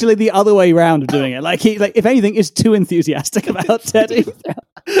totally the other way around of doing it. Like if anything, is too enthusiastic about Teddy.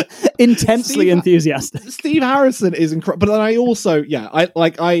 Intensely enthusiastic. Steve Harrison is incredible. But then I also,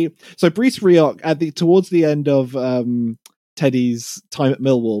 so Bruce Rioch towards the end of Teddy's time at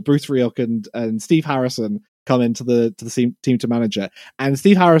Millwall, Bruce Rioch and Steve Harrison come into the team to manager, and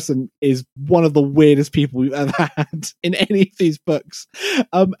Steve Harrison is one of the weirdest people we've ever had in any of these books.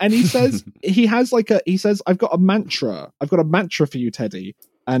 And he says I've got a mantra for you, Teddy,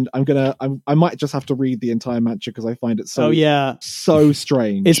 and I might just have to read the entire mantra because I find it so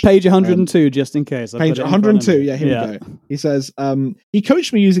strange. It's page 102, just in case. Page 102, here we go. He says, he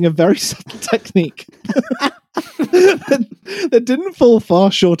coached me using a very subtle technique that didn't fall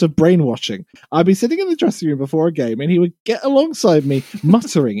far short of brainwashing. I'd be sitting in the dressing room before a game and he would get alongside me,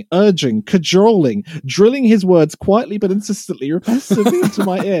 muttering, urging, cajoling, drilling his words quietly but insistently, repetitively into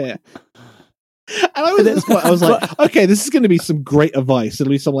my ear. And I was at this point, I was like, okay, this is going to be some great advice.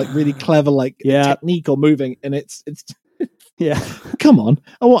 It'll be some like really clever technique or moving, and it's come on,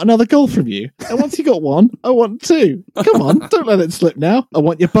 I want another goal from you. And once you got one, I want two. Come on, don't let it slip now. I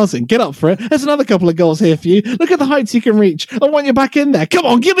want you buzzing. Get up for it. There's another couple of goals here for you. Look at the heights you can reach. I want you back in there. Come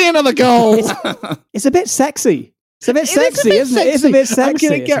on, give me another goal. It's a bit sexy. It's a bit sexy, isn't it? It's a bit sexy.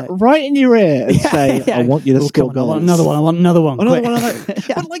 I'm going to get right in your ear and say, I want you to score goals. I want another one. But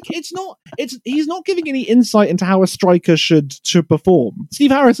like, he's not giving any insight into how a striker should Perform. Steve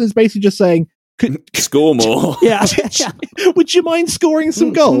Harrison is basically just saying, score more. Yeah. Would you mind scoring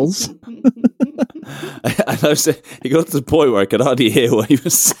some goals? He got to the point where I could hardly hear what he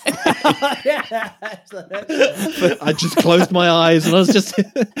was saying. I just closed my eyes and I was just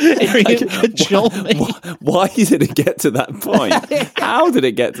hearing him cajole me. Why did it get to that point? How did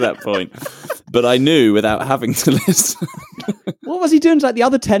it get to that point? But I knew without having to listen. What was he doing to like the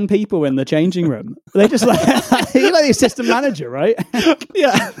other 10 people in the changing room? They just like you're like the assistant manager, right?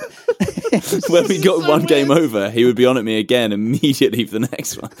 Yeah. When we got one game over, he would be on at me again immediately for the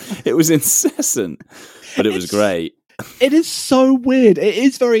next one. It was incessant, but it was great. It is so weird. It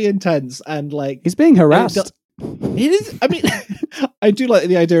is very intense, and like he's being harassed. It is. I mean, I do like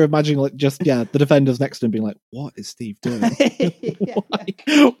the idea of imagining like the defenders next to him being like, "What is Steve doing?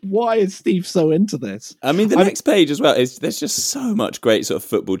 Why is Steve so into this?" I mean, the next page as well is there's just so much great sort of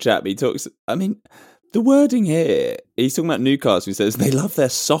football chat. He talks. I mean, the wording here. He's talking about Newcastle. He says they love their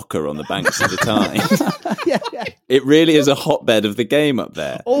soccer on the banks of the Tyne. Yeah. It really is a hotbed of the game up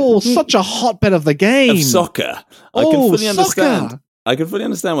there. Oh, such a hotbed of the game of soccer. I can fully understand. I can fully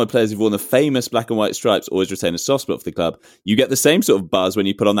understand why players who've worn the famous black and white stripes always retain a soft spot for the club. You get the same sort of buzz when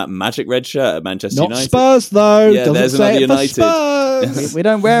you put on that magic red shirt at Manchester United. Spurs, though. Yeah, there's another United. We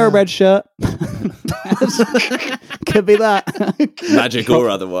don't wear a red shirt. Could be that. Magic or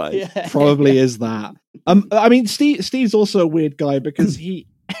otherwise. Yeah. Probably is that. I mean, Steve's also a weird guy because he's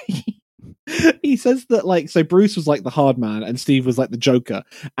he says that, like, so Bruce was like the hard man and Steve was like the joker.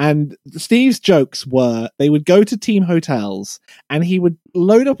 And Steve's jokes were they would go to team hotels and he would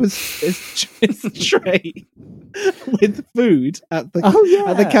load up his tray with food at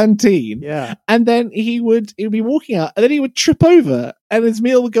the canteen. Yeah. And then he would be walking out and then he would trip over and his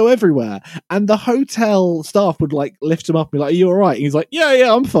meal would go everywhere. And the hotel staff would like lift him up and be like, "Are you all right?" And he's like,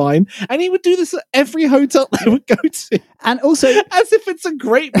 yeah, I'm fine. And he would do this at every hotel they would go to. And also, as if it's a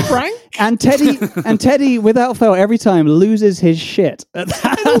great prank. and Teddy, without fail, every time loses his shit at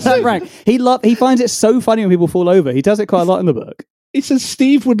that prank. He finds it so funny when people fall over. He does it quite a lot in the book. He says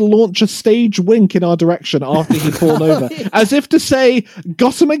Steve would launch a stage wink in our direction after he'd fallen over, as if to say,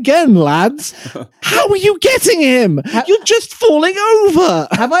 "Got him again, lads. How are you getting him? You're just falling over."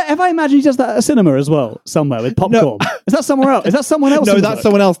 Have I imagined he does that at a cinema as well, somewhere with popcorn? No. Is that somewhere else? Is that someone else? No, that's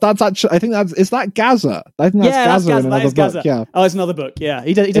someone else. That's actually, I think is that Gaza? I think that's Gaza in another book. Gaza. Yeah. Oh, it's another book. Yeah,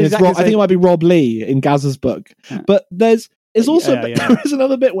 he did exactly I think it might be Rob Lee in Gaza's book. Yeah. But there is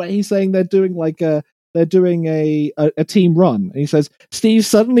another bit where he's saying they're doing a team run, and he says Steve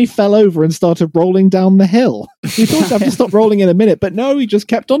suddenly fell over and started rolling down the hill. He thought he'd have to stop rolling in a minute, but no, he just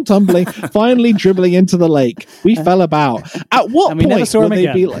kept on tumbling, finally dribbling into the lake. We fell about. At what point will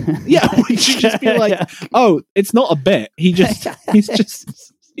they be like, we should just be like, "Oh, it's not a bit. He's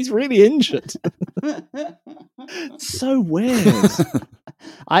really injured." So weird.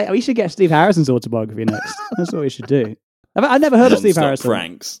 We should get Steve Harrison's autobiography next. That's what we should do. I've never heard of Steve Harrison.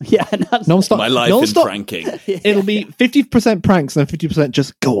 Pranks. Yeah, non-stop. My life in pranking. It'll be 50% pranks and 50%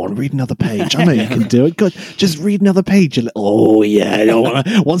 just go on, read another page. I know you can do it. Good, just read another page. Oh yeah, I don't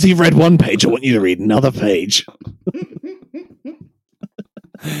wanna... Once you've read one page, I want you to read another page.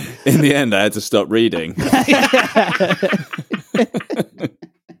 In the end, I had to stop reading.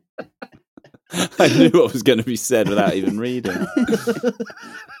 I knew what was going to be said without even reading.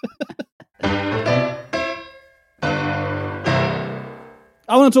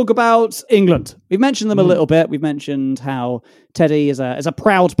 I want to talk about England. We've mentioned them a little bit. We've mentioned how Teddy is a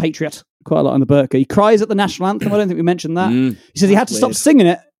proud patriot quite a lot in the book. He cries at the national anthem. I don't think we mentioned that. He says he had to stop singing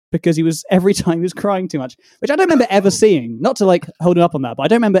it because every time he was crying too much, which I don't remember ever seeing. Not to like hold him up on that, but I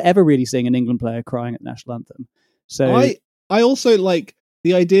don't remember ever really seeing an England player crying at the national anthem. So I also like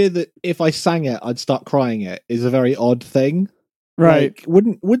the idea that if I sang it, I'd start crying it is a very odd thing. Right.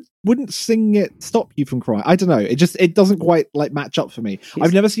 Like, wouldn't singing it stop you from crying? I don't know. It doesn't quite like match up for me.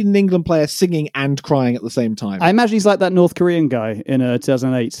 I've never seen an England player singing and crying at the same time. I imagine he's like that North Korean guy in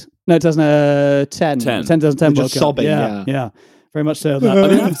 2008. No, 2010. 2010 just sobbing. Yeah. Very much so. That. I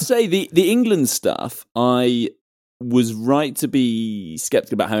mean, I have to say the England stuff, I was right to be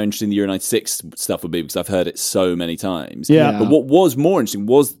skeptical about how interesting the Euro 96 stuff would be because I've heard it so many times. Yeah. But what was more interesting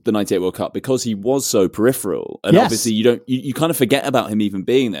was the 98 World Cup because he was so peripheral. And obviously you kind of forget about him even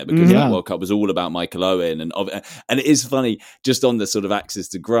being there because that World Cup was all about Michael Owen. And it is funny, just on the sort of axis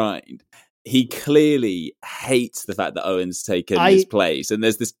to grind, he clearly hates the fact that Owen's taken his place. And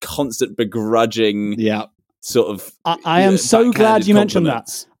there's this constant begrudging sort of... I am so glad you mentioned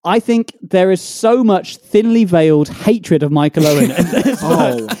that. I think there is so much thinly veiled hatred of Michael Owen.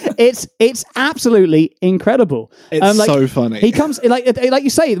 It's absolutely incredible. It's so funny. He comes like you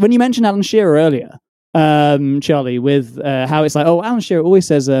say when you mentioned Alan Shearer earlier, Charlie, with how it's like, oh, Alan Shearer always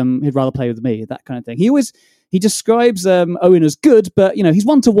says he'd rather play with me, that kind of thing. He describes Owen as good, but he's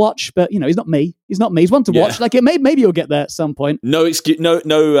one to watch. But he's not me. He's one to watch. Like maybe you'll get there at some point. No excuse,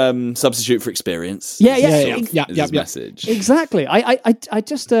 no substitute for experience. Yeah. Message exactly. I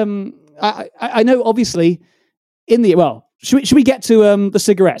just I know obviously in the Should we get to the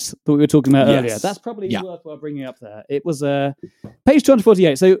cigarettes that we were talking about earlier? That's probably worthwhile bringing up there. It was page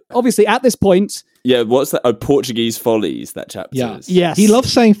 248. So obviously at this point... Yeah, what's that? Portuguese follies, that chapter is. Yes. He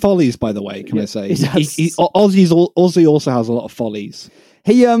loves saying follies, by the way, can I say? Aussie also has a lot of follies.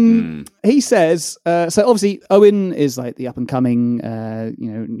 He says... so obviously Owen is like the up-and-coming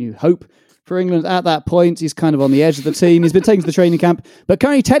new hope for England at that point. He's kind of on the edge of the team. He's been taken to the training camp, but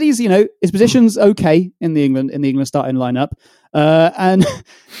currently Teddy's, his position's okay in the England starting lineup. And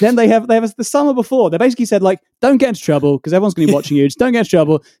then they have the summer before. They basically said like, don't get into trouble because everyone's going to be watching you. Just don't get into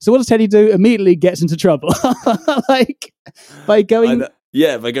trouble. So what does Teddy do? Immediately gets into trouble, like by going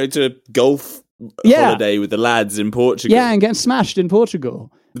to a golf holiday with the lads in Portugal. Yeah, and getting smashed in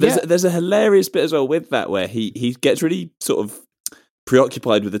Portugal. There's a hilarious bit as well with that where he gets really sort of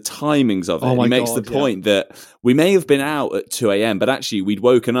preoccupied with the timings of it. He makes the point that we may have been out at 2 a.m, but actually we'd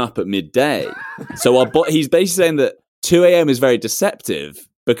woken up at midday. So he's basically saying that 2 a.m is very deceptive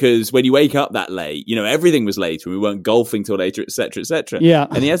because when you wake up that late, everything was later and we weren't golfing till later, etc., etc. Yeah.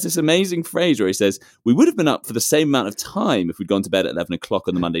 And he has this amazing phrase where he says, we would have been up for the same amount of time if we'd gone to bed at 11 o'clock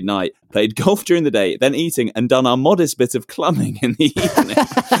on the Monday night, played golf during the day, then eating and done our modest bit of clubbing in the evening.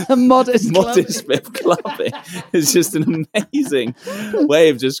 A modest bit of clubbing. It's just an amazing way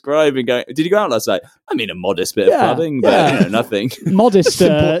of describing going, did you go out last night? I mean, a modest bit of clubbing, but nothing. Modest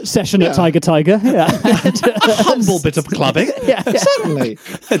session at Tiger. Yeah. A humble bit of clubbing. Certainly.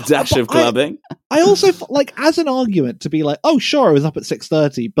 A dash of clubbing. I also, as an argument to be like, oh, sure, I was up at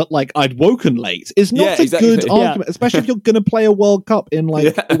 6:30, but, I'd woken late is not a good argument, especially if you're going to play a World Cup in,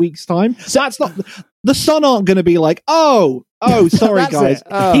 a week's time. So that's not... The Sun aren't going to be like, oh, sorry, guys.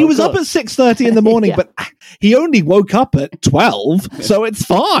 He was up at 6:30 in the morning, but he only woke up at 12, so it's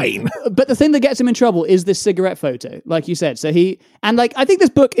fine. But the thing that gets him in trouble is this cigarette photo, like you said. So I think this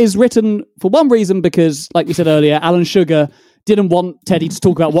book is written for one reason, because, like we said earlier, Alan Sugar didn't want Teddy to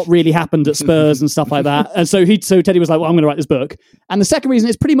talk about what really happened at Spurs and stuff like that. And so Teddy was like, well, I'm going to write this book. And the second reason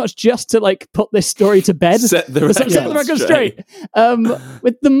is pretty much just to put this story to bed. Set the record straight.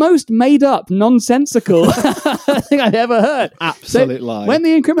 With the most made up, nonsensical thing I've ever heard. Absolute lie. When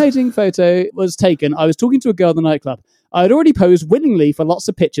the incriminating photo was taken, I was talking to a girl in the nightclub. I had already posed winningly for lots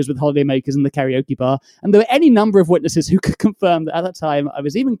of pictures with holidaymakers in the karaoke bar. And there were any number of witnesses who could confirm that at that time I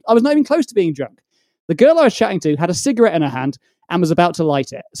was not even close to being drunk. The girl I was chatting to had a cigarette in her hand and was about to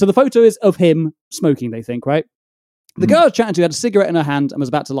light it. So the photo is of him smoking, they think, right? The girl I was chatting to had a cigarette in her hand and was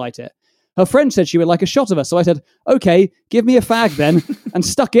about to light it. Her friend said she would like a shot of her. So I said, okay, give me a fag then, and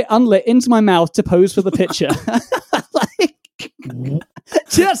stuck it unlit into my mouth to pose for the picture.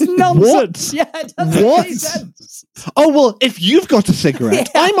 Just nonsense. What? Yeah, it doesn't make any sense. Oh, well, if you've got a cigarette,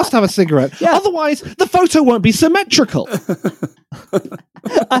 I must have a cigarette. Yeah. Otherwise, the photo won't be symmetrical.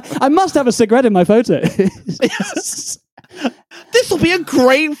 I must have a cigarette in my photo. This will be a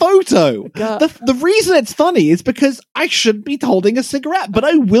great photo. The reason it's funny is because I shouldn't be holding a cigarette, but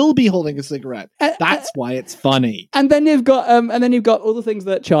I will be holding a cigarette. That's why it's funny. And then you've got all the things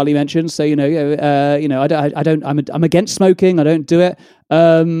that Charlie mentioned. So I'm against smoking. I don't do it.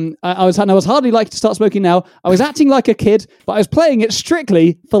 I was hardly likely to start smoking now. I was acting like a kid, but I was playing it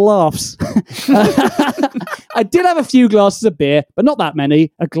strictly for laughs. I did have a few glasses of beer, but not that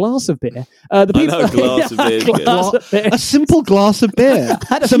many. A glass of beer. A glass of beer is good. A simple glass of beer.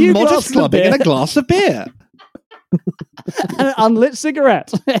 Some modest clubbing and a glass of beer. And an unlit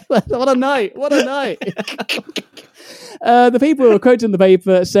cigarette. What a night. The people who were quoted in the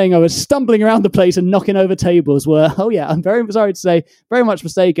paper saying I was stumbling around the place and knocking over tables were, I'm very sorry to say, very much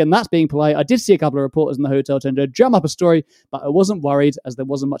mistaken. That's being polite. I did see a couple of reporters in the hotel trying to drum up a story, but I wasn't worried as there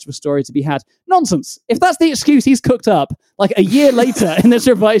wasn't much of a story to be had. Nonsense. If that's the excuse he's cooked up a year later in this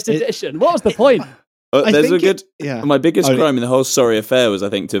revised edition, what was the point? My biggest crime in the whole sorry affair was, I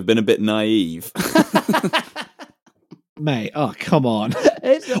think, to have been a bit naive. Mate, oh, come on.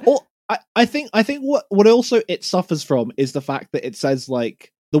 I think what also it suffers from is the fact that it says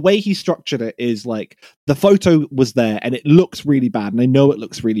the way he structured it is the photo was there and it looks really bad and I know it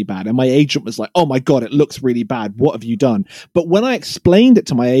looks really bad and my agent was like, oh my god, it looks really bad, what have you done? But when I explained it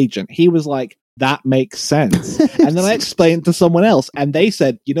to my agent, he was like, that makes sense. And then I explained to someone else and they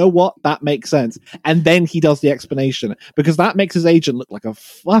said, you know what, that makes sense. And then he does the explanation because that makes his agent look like a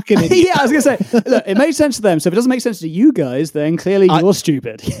fucking idiot. Yeah, I was going to say, look, it makes sense to them. So if it doesn't make sense to you guys, then clearly you're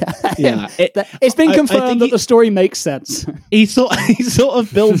stupid. It's been confirmed that the story makes sense. He sort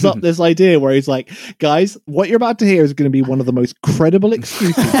of builds up this idea where he's like, guys, what you're about to hear is going to be one of the most credible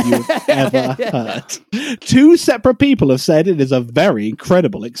excuses you've ever heard. 2 separate people have said it is a very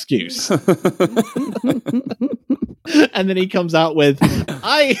credible excuse. And then he comes out with,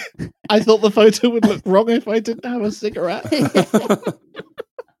 I thought the photo would look wrong if I didn't have a cigarette.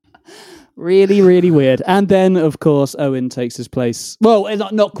 Really, really weird. And then, of course, Owen takes his place. Well,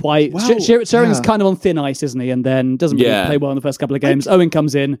 not quite. Sheringham's kind of on thin ice, isn't he? And then doesn't really play well in the first couple of games. Owen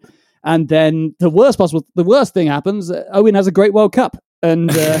comes in, and then the worst thing happens. Owen has a great World Cup. And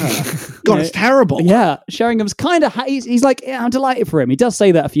God, it's terrible. Yeah, Sheringham's kind of he's like, yeah, I'm delighted for him. He does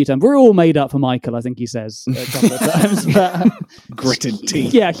say that a few times. We're all made up for Michael, I think he says a couple of times. But, gritted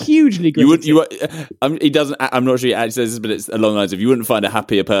teeth. Yeah, hugely gritted teeth. He doesn't. I'm not sure he actually says this, but it's along the lines of, you wouldn't find a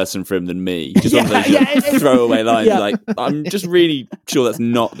happier person for him than me. Just one of those throwaway lines. Yeah. Like, I'm just really sure that's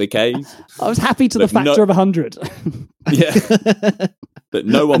not the case. I was happy to the factor of 100. Yeah, but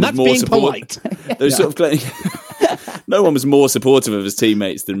no one was more supportive. Those sort of claims. No one was more supportive of his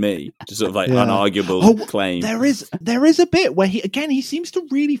teammates than me. Just sort of unarguable claim. There is a bit where he seems to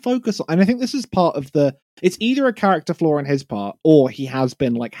really focus on, and I think this is part of the It's either a character flaw on his part, or he has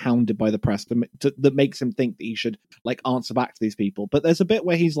been like hounded by the press that makes him think that he should like answer back to these people. But there's a bit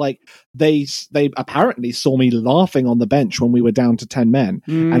where he's like, they apparently saw me laughing on the bench when we were down to 10 men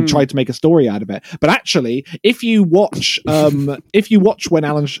and tried to make a story out of it. But actually, if you watch when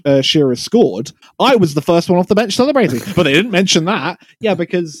Alan Shearer scored, I was the first one off the bench celebrating. But they didn't mention that. Yeah,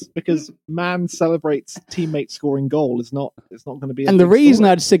 because man celebrates teammate scoring goal is not going to be. And the reason I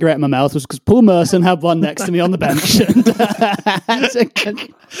had a cigarette in my mouth was because Paul Merson had one next to me on the bench.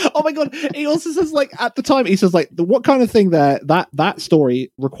 Oh my god! He also says like at the time he says like what kind of thing there that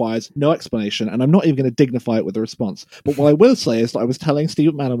story requires no explanation, and I'm not even going to dignify it with a response. But what I will say is that I was telling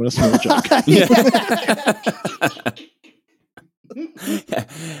Steve McManaman a small joke. Yeah.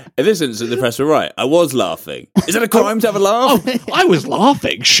 In this instance, the press were right. I was laughing. Is it a crime to have a laugh? Oh, I was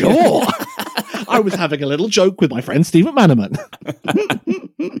laughing, sure. I was having a little joke with my friend Steve McManaman.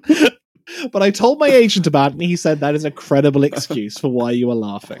 But I told my agent about it, and he said that is a credible excuse for why you were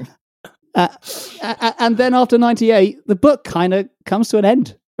laughing. And then after 98, the book kind of comes to an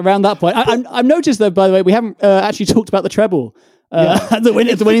end around that point. I've noticed, though, by the way, we haven't actually talked about the treble. The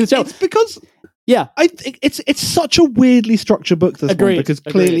winning the treble. It's because... Yeah, I think it's such a weirdly structured book. This one, because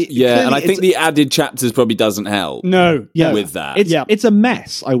clearly, and I think the added chapters probably doesn't help. No, with that, it's a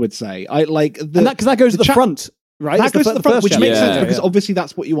mess. I would say I like because that goes to the front, right? That goes to the front, which makes sense because yeah. obviously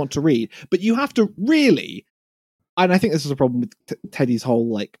that's what you want to read. But you have to really, and I think this is a problem with Teddy's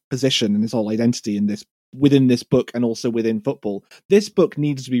whole like position and his whole identity in this within this book and also within football. This book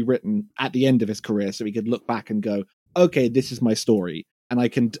needs to be written at the end of his career so he could look back and go, okay, this is my story. And I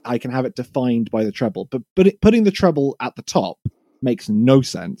can have it defined by the treble, but putting the treble at the top makes no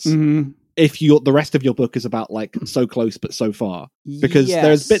sense if the rest of your book is about like so close but so far. Because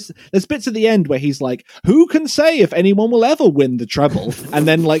there's bits at the end where he's like, "Who can say if anyone will ever win the treble?" And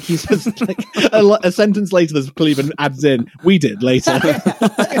then like he says like a sentence later, there's Cleveland adds in, "We did later."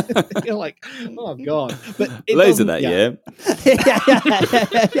 You're like, "Oh god!" But later that year.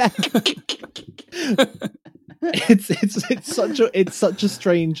 It's such a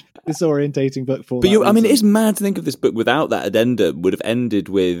strange, disorientating book for. But it is mad to think of this book without that addendum would have ended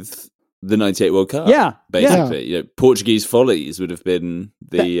with the '98 World Cup. Yeah, basically, you know, Portuguese follies would have been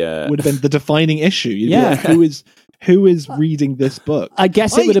the defining issue. Yeah, who is reading this book? I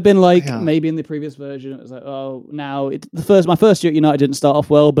guess it would have been like maybe in the previous version it was like, oh, now my first year at United didn't start off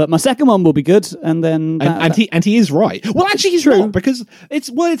well, but my second one will be good, and then he is right. Well, actually, he's not, because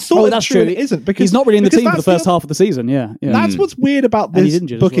it's sort of true. It isn't because he's not really in the team for the first half of the season. Yeah. That's what's weird about this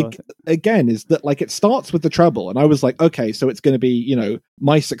book again is that like it starts with the treble, and I was like, okay, so it's going to be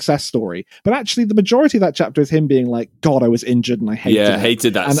my success story, but actually the majority of that chapter is him being like, God, I was injured and I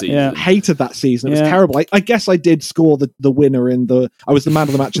hated that season. Hated that season. It was terrible. I guess I did score the winner I was the man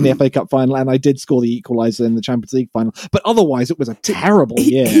of the match in the FA Cup final, and I did score the equaliser in the Champions League final, but otherwise it was a terrible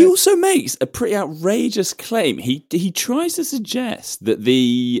year. He also makes a pretty outrageous claim. He tries to suggest that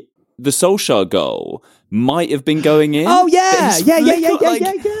the Solskjaer goal might have been going in. Oh yeah.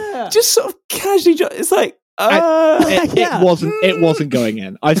 Just sort of casually, it's like it wasn't going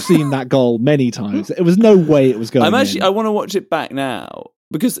in. I've seen that goal many times. It was no way it was going in. I want to watch it back now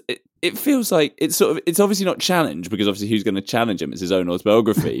because it feels like it's obviously not challenged, because obviously who's going to challenge him? It's his own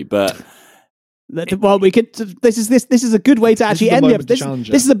autobiography, but well, we could. This is a good way to actually end it. This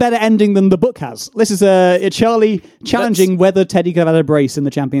is a better ending than the book has. This is a Charlie challenging whether Teddy could have had a brace in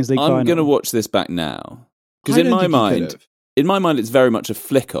the Champions League final. I'm going to watch this back now because in my mind, it's very much a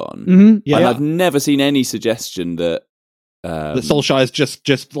flick on, and I've never seen any suggestion that the Solskjaer is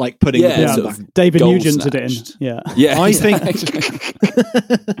just like putting David Nugent did it in. Yeah. I think.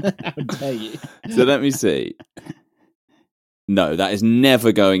 How dare you? So let me see. No, that is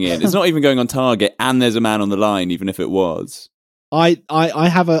never going in. It's not even going on target, and there's a man on the line, even if it was. I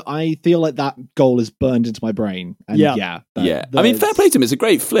feel like that goal is burned into my brain. And I mean, fair play to him. It's a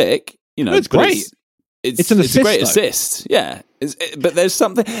great flick. It's great. It's a great assist. Yeah. But there's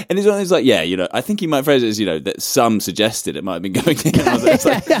something, and he's always like, I think he might phrase it as, that some suggested it might have been going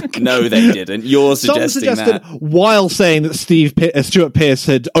in. No, they didn't. You're suggesting that. While saying that Stuart Pearce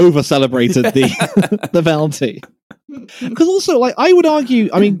had over-celebrated the penalty. Because also, like, I would argue,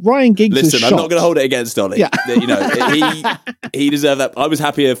 I mean, Ryan Giggs' I'm not going to hold it against Ollie. Yeah. He deserved that. I was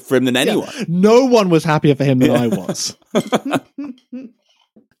happier for him than anyone. No one was happier for him than I was.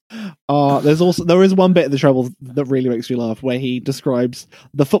 There is one bit of the Treble that really makes me laugh, where he describes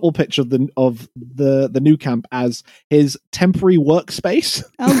the football pitch of the new camp as his temporary workspace.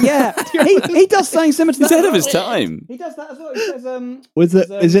 Oh yeah, he does something similar to that. He's ahead of his time. He does that as well. He says,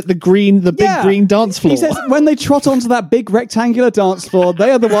 is it the big green dance floor? He says when they trot onto that big rectangular dance floor,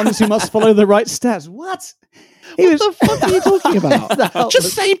 they are the ones who must follow the right steps. What? What the fuck are you talking about?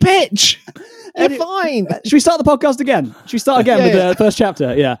 Just say pitch. You're fine. Should we start the podcast again? Should we start again with the first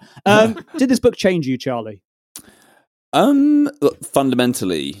chapter? Yeah. Did this book change you, Charlie? Look,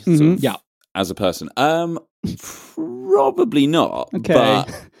 fundamentally, Mm-hmm. sort of, as a person, probably not. Okay.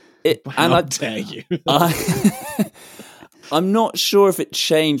 But How dare you? I'm not sure if it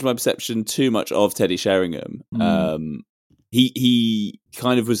changed my perception too much of Teddy Sheringham. He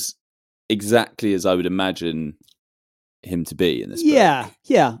kind of was exactly as I would imagine him to be in this book.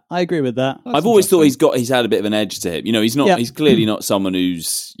 Yeah, I agree with that. I've always thought he's had a bit of an edge to him. You know, he's clearly not someone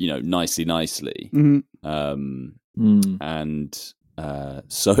who's, nicely. Mm-hmm. And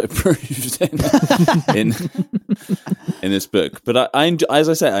so it proved in this book. But as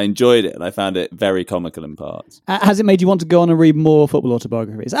I say, I enjoyed it and I found it very comical in parts. Has it made you want to go on and read more football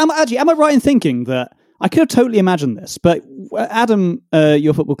autobiographies? Am I right in thinking that I could have totally imagined this, but Adam,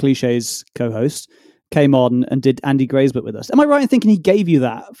 your Football Clichés co-host, came on and did Andy Gray's book with us. Am I right in thinking he gave you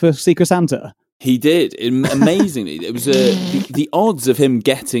that for Secret Santa? He did, amazingly. It was the odds of him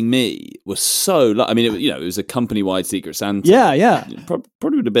getting me were so low. I mean, it was a company-wide Secret Santa. Yeah.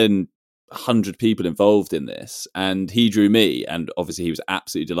 Probably would have been 100 people involved in this, and he drew me, and obviously he was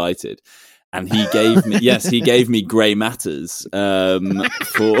absolutely delighted. And he gave me Grey Matters for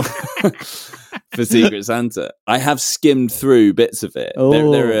Secret Santa. I have skimmed through bits of it. Oh.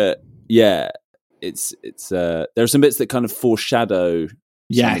 There are some bits that kind of foreshadow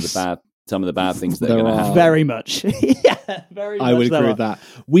some of the bad things that are going to happen. Very much. Yeah, very much. I would agree with that.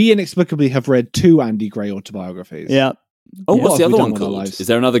 We inexplicably have read 2 Andy Gray autobiographies. Yeah. Oh, what's the other one called? Is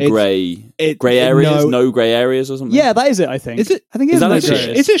there another grey areas? No grey areas or something? Yeah, that is it, I think. Is it? I think it is.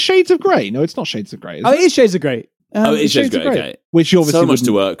 Is it Shades of Grey? No, it's not Shades of Grey. It is Shades of Grey. It is Shades of Grey, okay. Which you obviously so much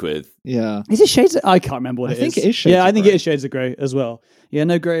to work with. Yeah. Is it Shades of... I can't remember what it is. I think it is Shades of Grey. I think it is Shades of Grey as well. Yeah,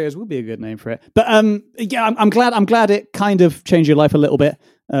 No Grey Areas would be a good name for it. But I'm glad it kind of changed your life a little bit.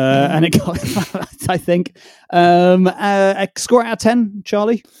 And it got, I think. A score out of 10,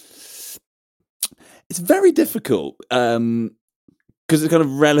 Charlie? It's very difficult. Because it's kind of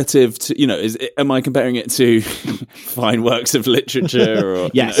relative to, am I comparing it to fine works of literature?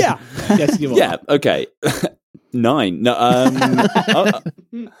 Or, yes. Yeah. Yes, you are. Yeah, okay. 9. No,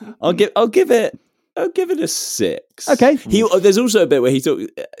 I'll give it a 6. Okay. There's also a bit where he talks,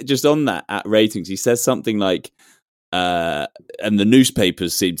 just on that at ratings, he says something like, and the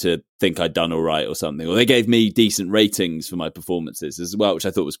newspapers seem to think I'd done all right or something, or they gave me decent ratings for my performances as well, which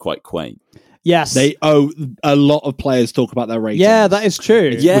I thought was quite quaint. Yes. A lot of players talk about their ratings. Yeah, that is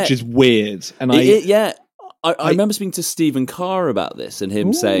true. Which is weird. And I remember speaking to Stephen Carr about this and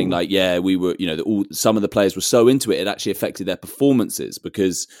him saying we were, some of the players were so into it actually affected their performances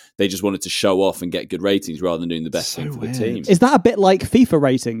because they just wanted to show off and get good ratings rather than doing the best thing for the team. Is that a bit like FIFA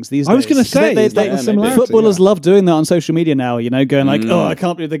ratings these days? I was going to say, footballers love doing that on social media now, going like, I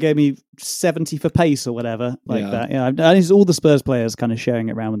can't believe they gave me 70 for pace or whatever that. Yeah, and it's all the Spurs players kind of sharing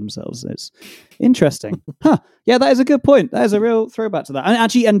it around with themselves. It's interesting. Yeah, that is a good point. That is a real throwback to that.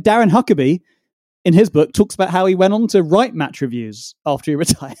 And Darren Huckabee, in his book, talks about how he went on to write match reviews after he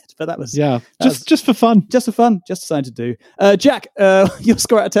retired. But that was just for fun. Just for fun. Just decided to do. Jack, your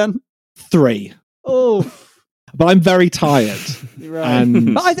score out of 10? 3. Oh. But I'm very tired. Right.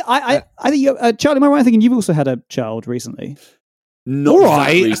 And but I think you, Charlie, am I right in thinking you've also had a child recently? Not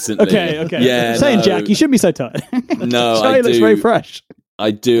that recently. Okay. Yeah, I'm saying, Jack, you shouldn't be so tired. No, Charlie looks very fresh. I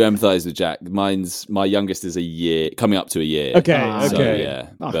do empathise with Jack. My youngest is a year, coming up to a year. Okay. So, yeah.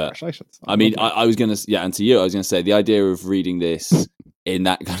 Congratulations. I mean, I was going to, and to you, I was going to say the idea of reading this in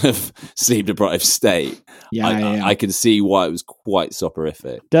that kind of sleep deprived state. I can see why it was quite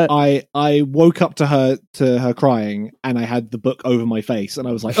soporific. I woke up to her crying, and I had the book over my face, and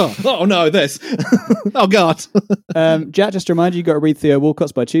I was like, oh no, this, oh god. Jack, just to remind you, you got to read Theo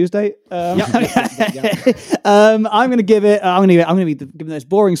Walcott's by Tuesday. I'm going to give it. I'm going to be giving this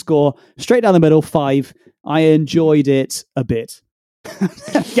boring score straight down the middle, 5. I enjoyed it a bit.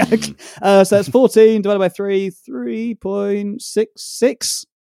 So that's 14 divided by 3, 3.66.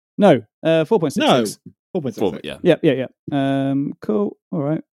 No, 4.66. No, 4.66. Yeah. Cool. All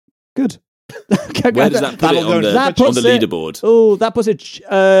right. Good. Where does that put it on the leaderboard? Oh, that puts it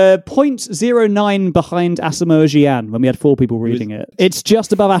 0.09 behind Asamoah Gyan when we had 4 people reading it. It's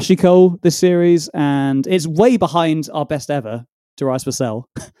just above Ashley Cole this series, and it's way behind our best ever, Darius Vassell,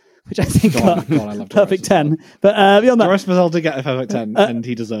 which I think God, I love perfect Darius 10. But beyond that, Darius Vassell did get a perfect 10, and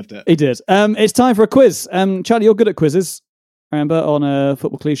he deserved it. He did. It's time for a quiz. Charlie, you're good at quizzes. Remember, on a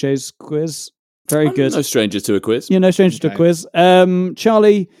Football Cliches quiz. Very good. No stranger to a quiz. You're no stranger to a quiz.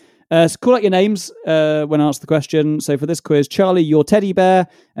 Charlie, call out your names when I ask the question. So for this quiz, Charlie, you're Teddy Bear,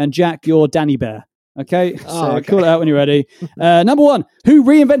 and Jack, you're Danny Bear. Okay? So call it out when you're ready. Number 1, who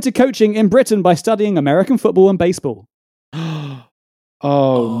reinvented coaching in Britain by studying American football and baseball? No.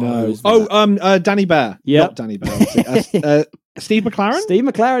 Danny Bear. Yep. Not Danny Bear. Steve McLaren? Steve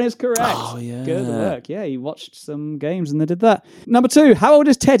McLaren is correct. Oh, yeah. Good work. Yeah, he watched some games and they did that. Number 2, how old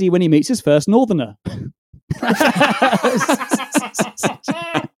is Teddy when he meets his first Northerner?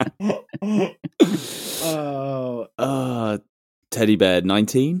 Teddy Bear,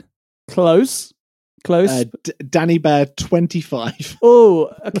 19? Close. Danny Bear, 25. Oh,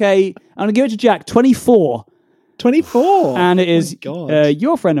 okay. I'm going to give it to Jack, 24. 24. And it is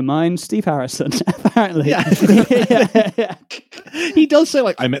your friend of mine, Steve Harrison, apparently. Yeah. He does say,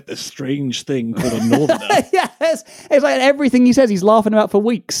 like, I met this strange thing called a Northerner. Yes. It's like everything he says he's laughing about for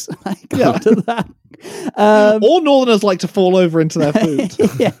weeks. After that. All Northerners like to fall over into their food.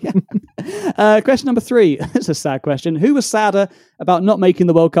 Question number 3. It's a sad question. Who was sadder about not making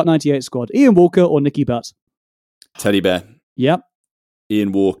the World Cup 98 squad? Ian Walker or Nicky Butt? Teddy Bear. Yep.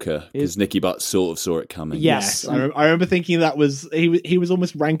 Ian Walker, because Nicky Butt sort of saw it coming. Yes. I remember thinking that was he was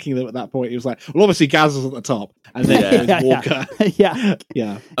almost ranking them at that point. He was like, well, obviously Gaz was at the top, and then Walker. Yeah.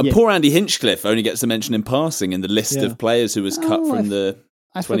 And poor Andy Hinchcliffe only gets a mention in passing in the list of players who was cut from the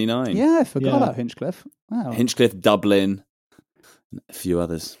 29. I forgot about Hinchcliffe. Wow. Hinchcliffe, Dublin, a few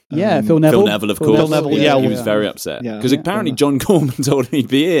others. Phil Neville. Phil Neville, of course. Phil Neville, he was very upset because apparently John Gorman told him he'd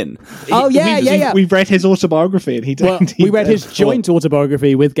be in. We read his autobiography, and we read his joint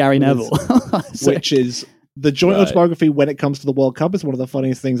autobiography with Gary Neville, which is the joint autobiography when it comes to the World Cup is one of the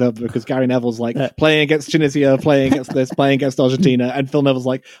funniest things ever, because Gary Neville's like playing against Tunisia, playing against this, playing against Argentina, and Phil Neville's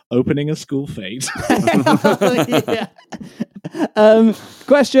like opening a school fete.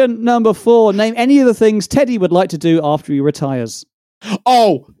 Question number 4. Name any of the things Teddy would like to do after he retires.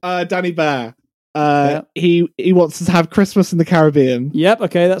 Danny Bear. He wants to have Christmas in the Caribbean. Yep,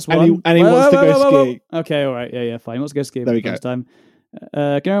 okay, that's one. And he wants to go ski. Okay, all right, yeah, fine. He wants to go ski. There we go. Time.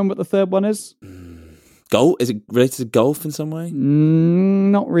 Can you remember what the third one is? Golf? Is it related to golf in some way?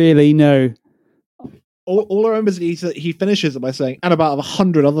 Not really, no. All I remember is he finishes it by saying, and about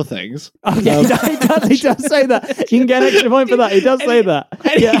 100 other things. Oh, yeah, he does say that. You can get an extra point for that. He does say that.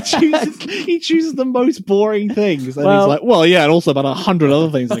 And he chooses the most boring things. And he's like, well, yeah, and also about 100 other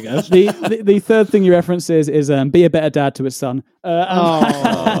things, I guess. The third thing you reference is be a better dad to his son.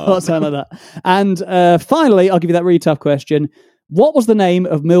 Or something like that. And finally, I'll give you that really tough question. What was the name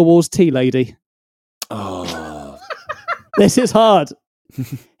of Millwall's tea lady? Oh. This is hard.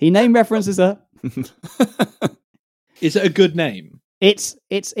 He name references her. Is it a good name? It's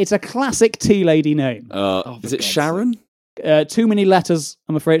a classic tea lady name. Is it Sharon? Too many letters.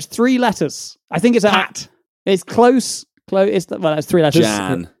 I'm afraid it's 3 letters. I think it's Pat. It's close. It's 3 letters.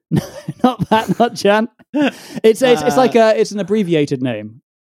 Jan. Not Pat. Not Jan. It's like it's an abbreviated name.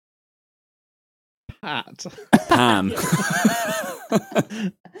 Pat. Pam.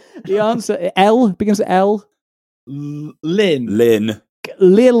 The answer L begins with L. Lynn.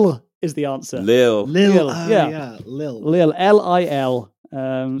 Lil is the answer. Lil. Lil. Lil. Lil.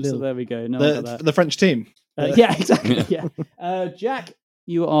 So there we go. The French team. Yeah, exactly. Yeah. Jack,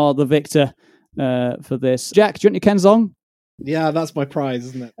 you are the victor for this. Jack, do you want your Kenzong? Yeah, that's my prize,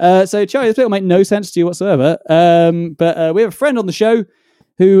 isn't it? So, Charlie, this bit will make no sense to you whatsoever. But we have a friend on the show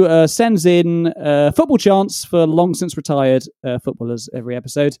who sends in football chants for long since retired footballers every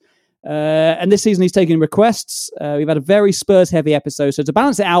episode. And this season he's taking requests. We've had a very Spurs-heavy episode. So to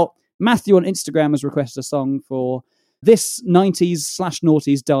balance it out, Matthew on Instagram has requested a song for this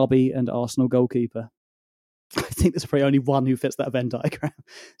 90s/noughties Derby and Arsenal goalkeeper. I think there's probably only one who fits that Venn diagram.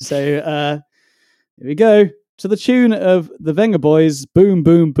 So here we go. To the tune of the Wenger Boys, Boom,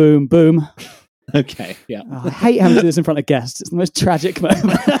 Boom, Boom, Boom. Okay, yeah. I hate having to do this in front of guests. It's the most tragic moment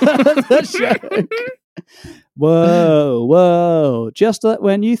of the show. Whoa, whoa. Just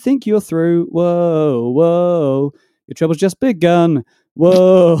when you think you're through. Whoa, whoa. Your trouble's just begun.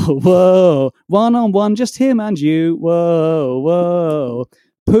 Whoa, whoa. 1-on-1, just him and you. Whoa, whoa.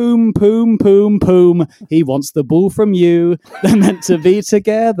 Poom, poom, poom, poom. He wants the ball from you. They're meant to be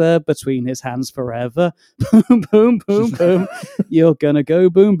together between his hands forever. Boom, boom, boom, boom. You're gonna go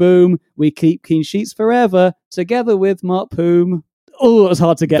boom, boom. We keep clean sheets forever together with Mark Poom. Oh, it was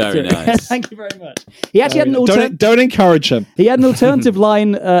hard to get Very through. nice. Thank you very much. He actually had an alternative. Don't encourage him. He had an alternative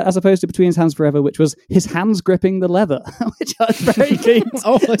line as opposed to Between His Hands Forever, which was his hands gripping the leather, which I was very keen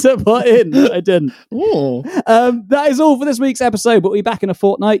to put in. I didn't. That is all for this week's episode. We'll be back in a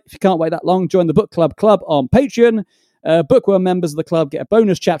fortnight. If you can't wait that long, join the Book Club on Patreon. Bookworm members of the club get a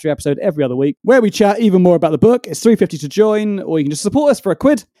bonus chapter episode every other week where we chat even more about the book. It's $3.50 to join, or you can just support us for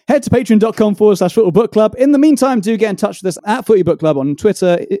 £1. Head to patreon.com/Football Book Club. In the meantime, do get in touch with us at Footy Book Club on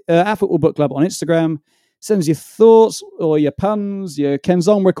Twitter, at Football Book Club on Instagram. Send us your thoughts or your puns, your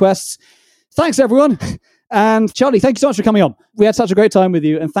Kenzon requests. Thanks, everyone. And Charlie, thank you so much for coming on. We had such a great time with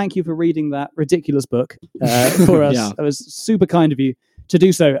you, and thank you for reading that ridiculous book for us. That was super kind of you to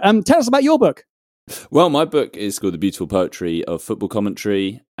do so. Tell us about your book. Well, my book is called The Beautiful Poetry of Football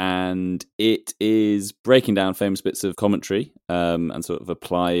Commentary, and it is breaking down famous bits of commentary and sort of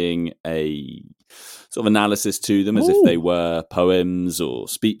applying a sort of analysis to them as if they were poems or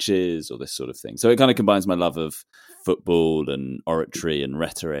speeches or this sort of thing. So it kind of combines my love of football and oratory and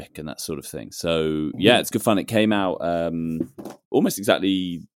rhetoric and that sort of thing. So yeah, it's good fun. It came out almost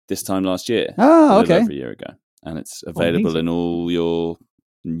exactly this time last year. Oh, okay. Over a year ago. And it's available in all your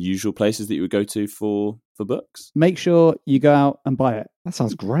usual places that you would go to for books. Make sure you go out and buy it. That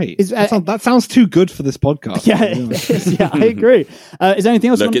sounds great. That sounds too good for this podcast. Yeah, I agree. Is there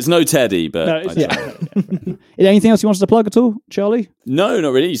anything else? Look, it's no Teddy, but is there anything else you wanted to plug at all, Charlie? No, not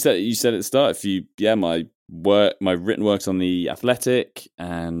really. You said at the start. My written work's on The Athletic,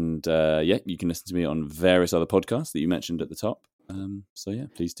 and you can listen to me on various other podcasts that you mentioned at the top. So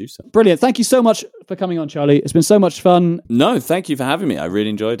please do so. Brilliant. Thank you so much for coming on, Charlie. It's been so much fun. No, thank you for having me. I really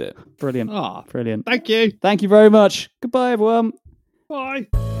enjoyed it. Brilliant. Brilliant. Thank you. Thank you very much. Goodbye, everyone. Bye.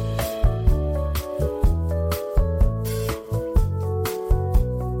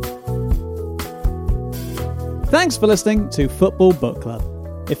 Thanks for listening to Football Book Club.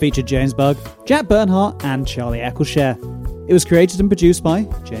 It featured James Bugg, Jack Bernhardt, and Charlie Eccleshare. It was created and produced by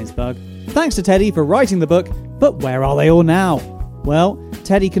James Bugg. Thanks to Teddy for writing the book, but where are they all now? Well,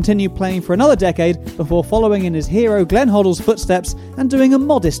 Teddy continued playing for another decade before following in his hero Glenn Hoddle's footsteps and doing a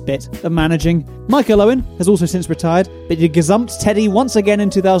modest bit of managing. Michael Owen has also since retired, but he gazumped Teddy once again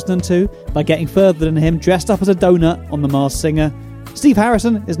in 2002 by getting further than him dressed up as a donut on The Masked Singer. Steve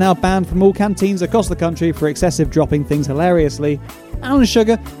Harrison is now banned from all canteens across the country for excessive dropping things hilariously. Alan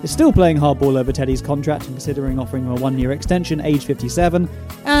Sugar is still playing hardball over Teddy's contract and considering offering him a 1-year extension, age 57.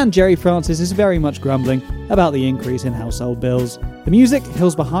 And Jerry Francis is very much grumbling about the increase in household bills. The music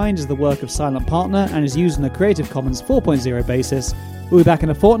Hills Behind is the work of Silent Partner and is used on a Creative Commons 4.0 basis. We'll be back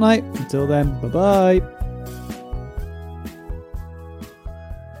in a fortnight. Until then, bye-bye.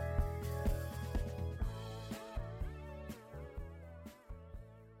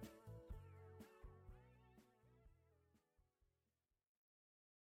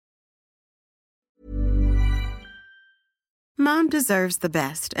 Mom deserves the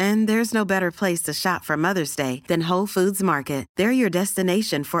best, and there's no better place to shop for Mother's Day than Whole Foods Market. They're your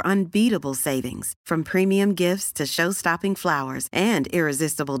destination for unbeatable savings, from premium gifts to show-stopping flowers and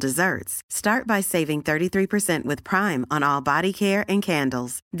irresistible desserts. Start by saving 33% with Prime on all body care and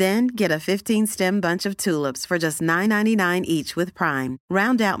candles. Then get a 15-stem bunch of tulips for just $9.99 each with Prime.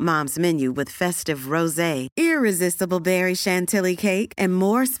 Round out Mom's menu with festive rosé, irresistible berry chantilly cake, and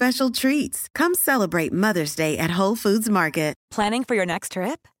more special treats. Come celebrate Mother's Day at Whole Foods Market. Planning for your next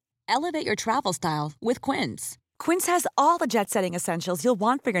trip? Elevate your travel style with Quince. Quince has all the jet-setting essentials you'll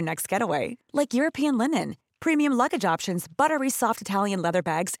want for your next getaway, like European linen, premium luggage options, buttery soft Italian leather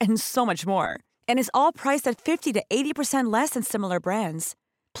bags, and so much more. And is all priced at 50 to 80% less than similar brands.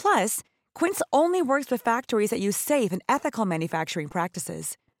 Plus, Quince only works with factories that use safe and ethical manufacturing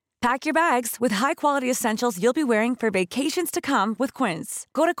practices. Pack your bags with high-quality essentials you'll be wearing for vacations to come with Quince.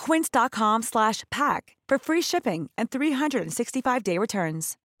 Go to quince.com/pack for free shipping and 365-day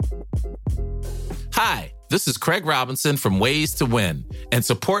returns. Hi, this is Craig Robinson from Ways to Win, and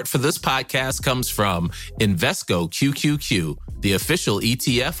support for this podcast comes from Invesco QQQ, the official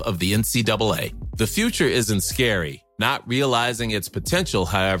ETF of the NCAA. The future isn't scary. Not realizing its potential,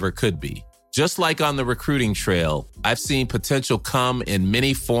 however, could be. Just like on the recruiting trail, I've seen potential come in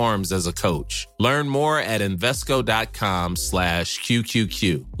many forms as a coach. Learn more at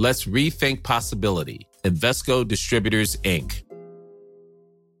Invesco.com/QQQ. Let's rethink possibility. Invesco Distributors, Inc.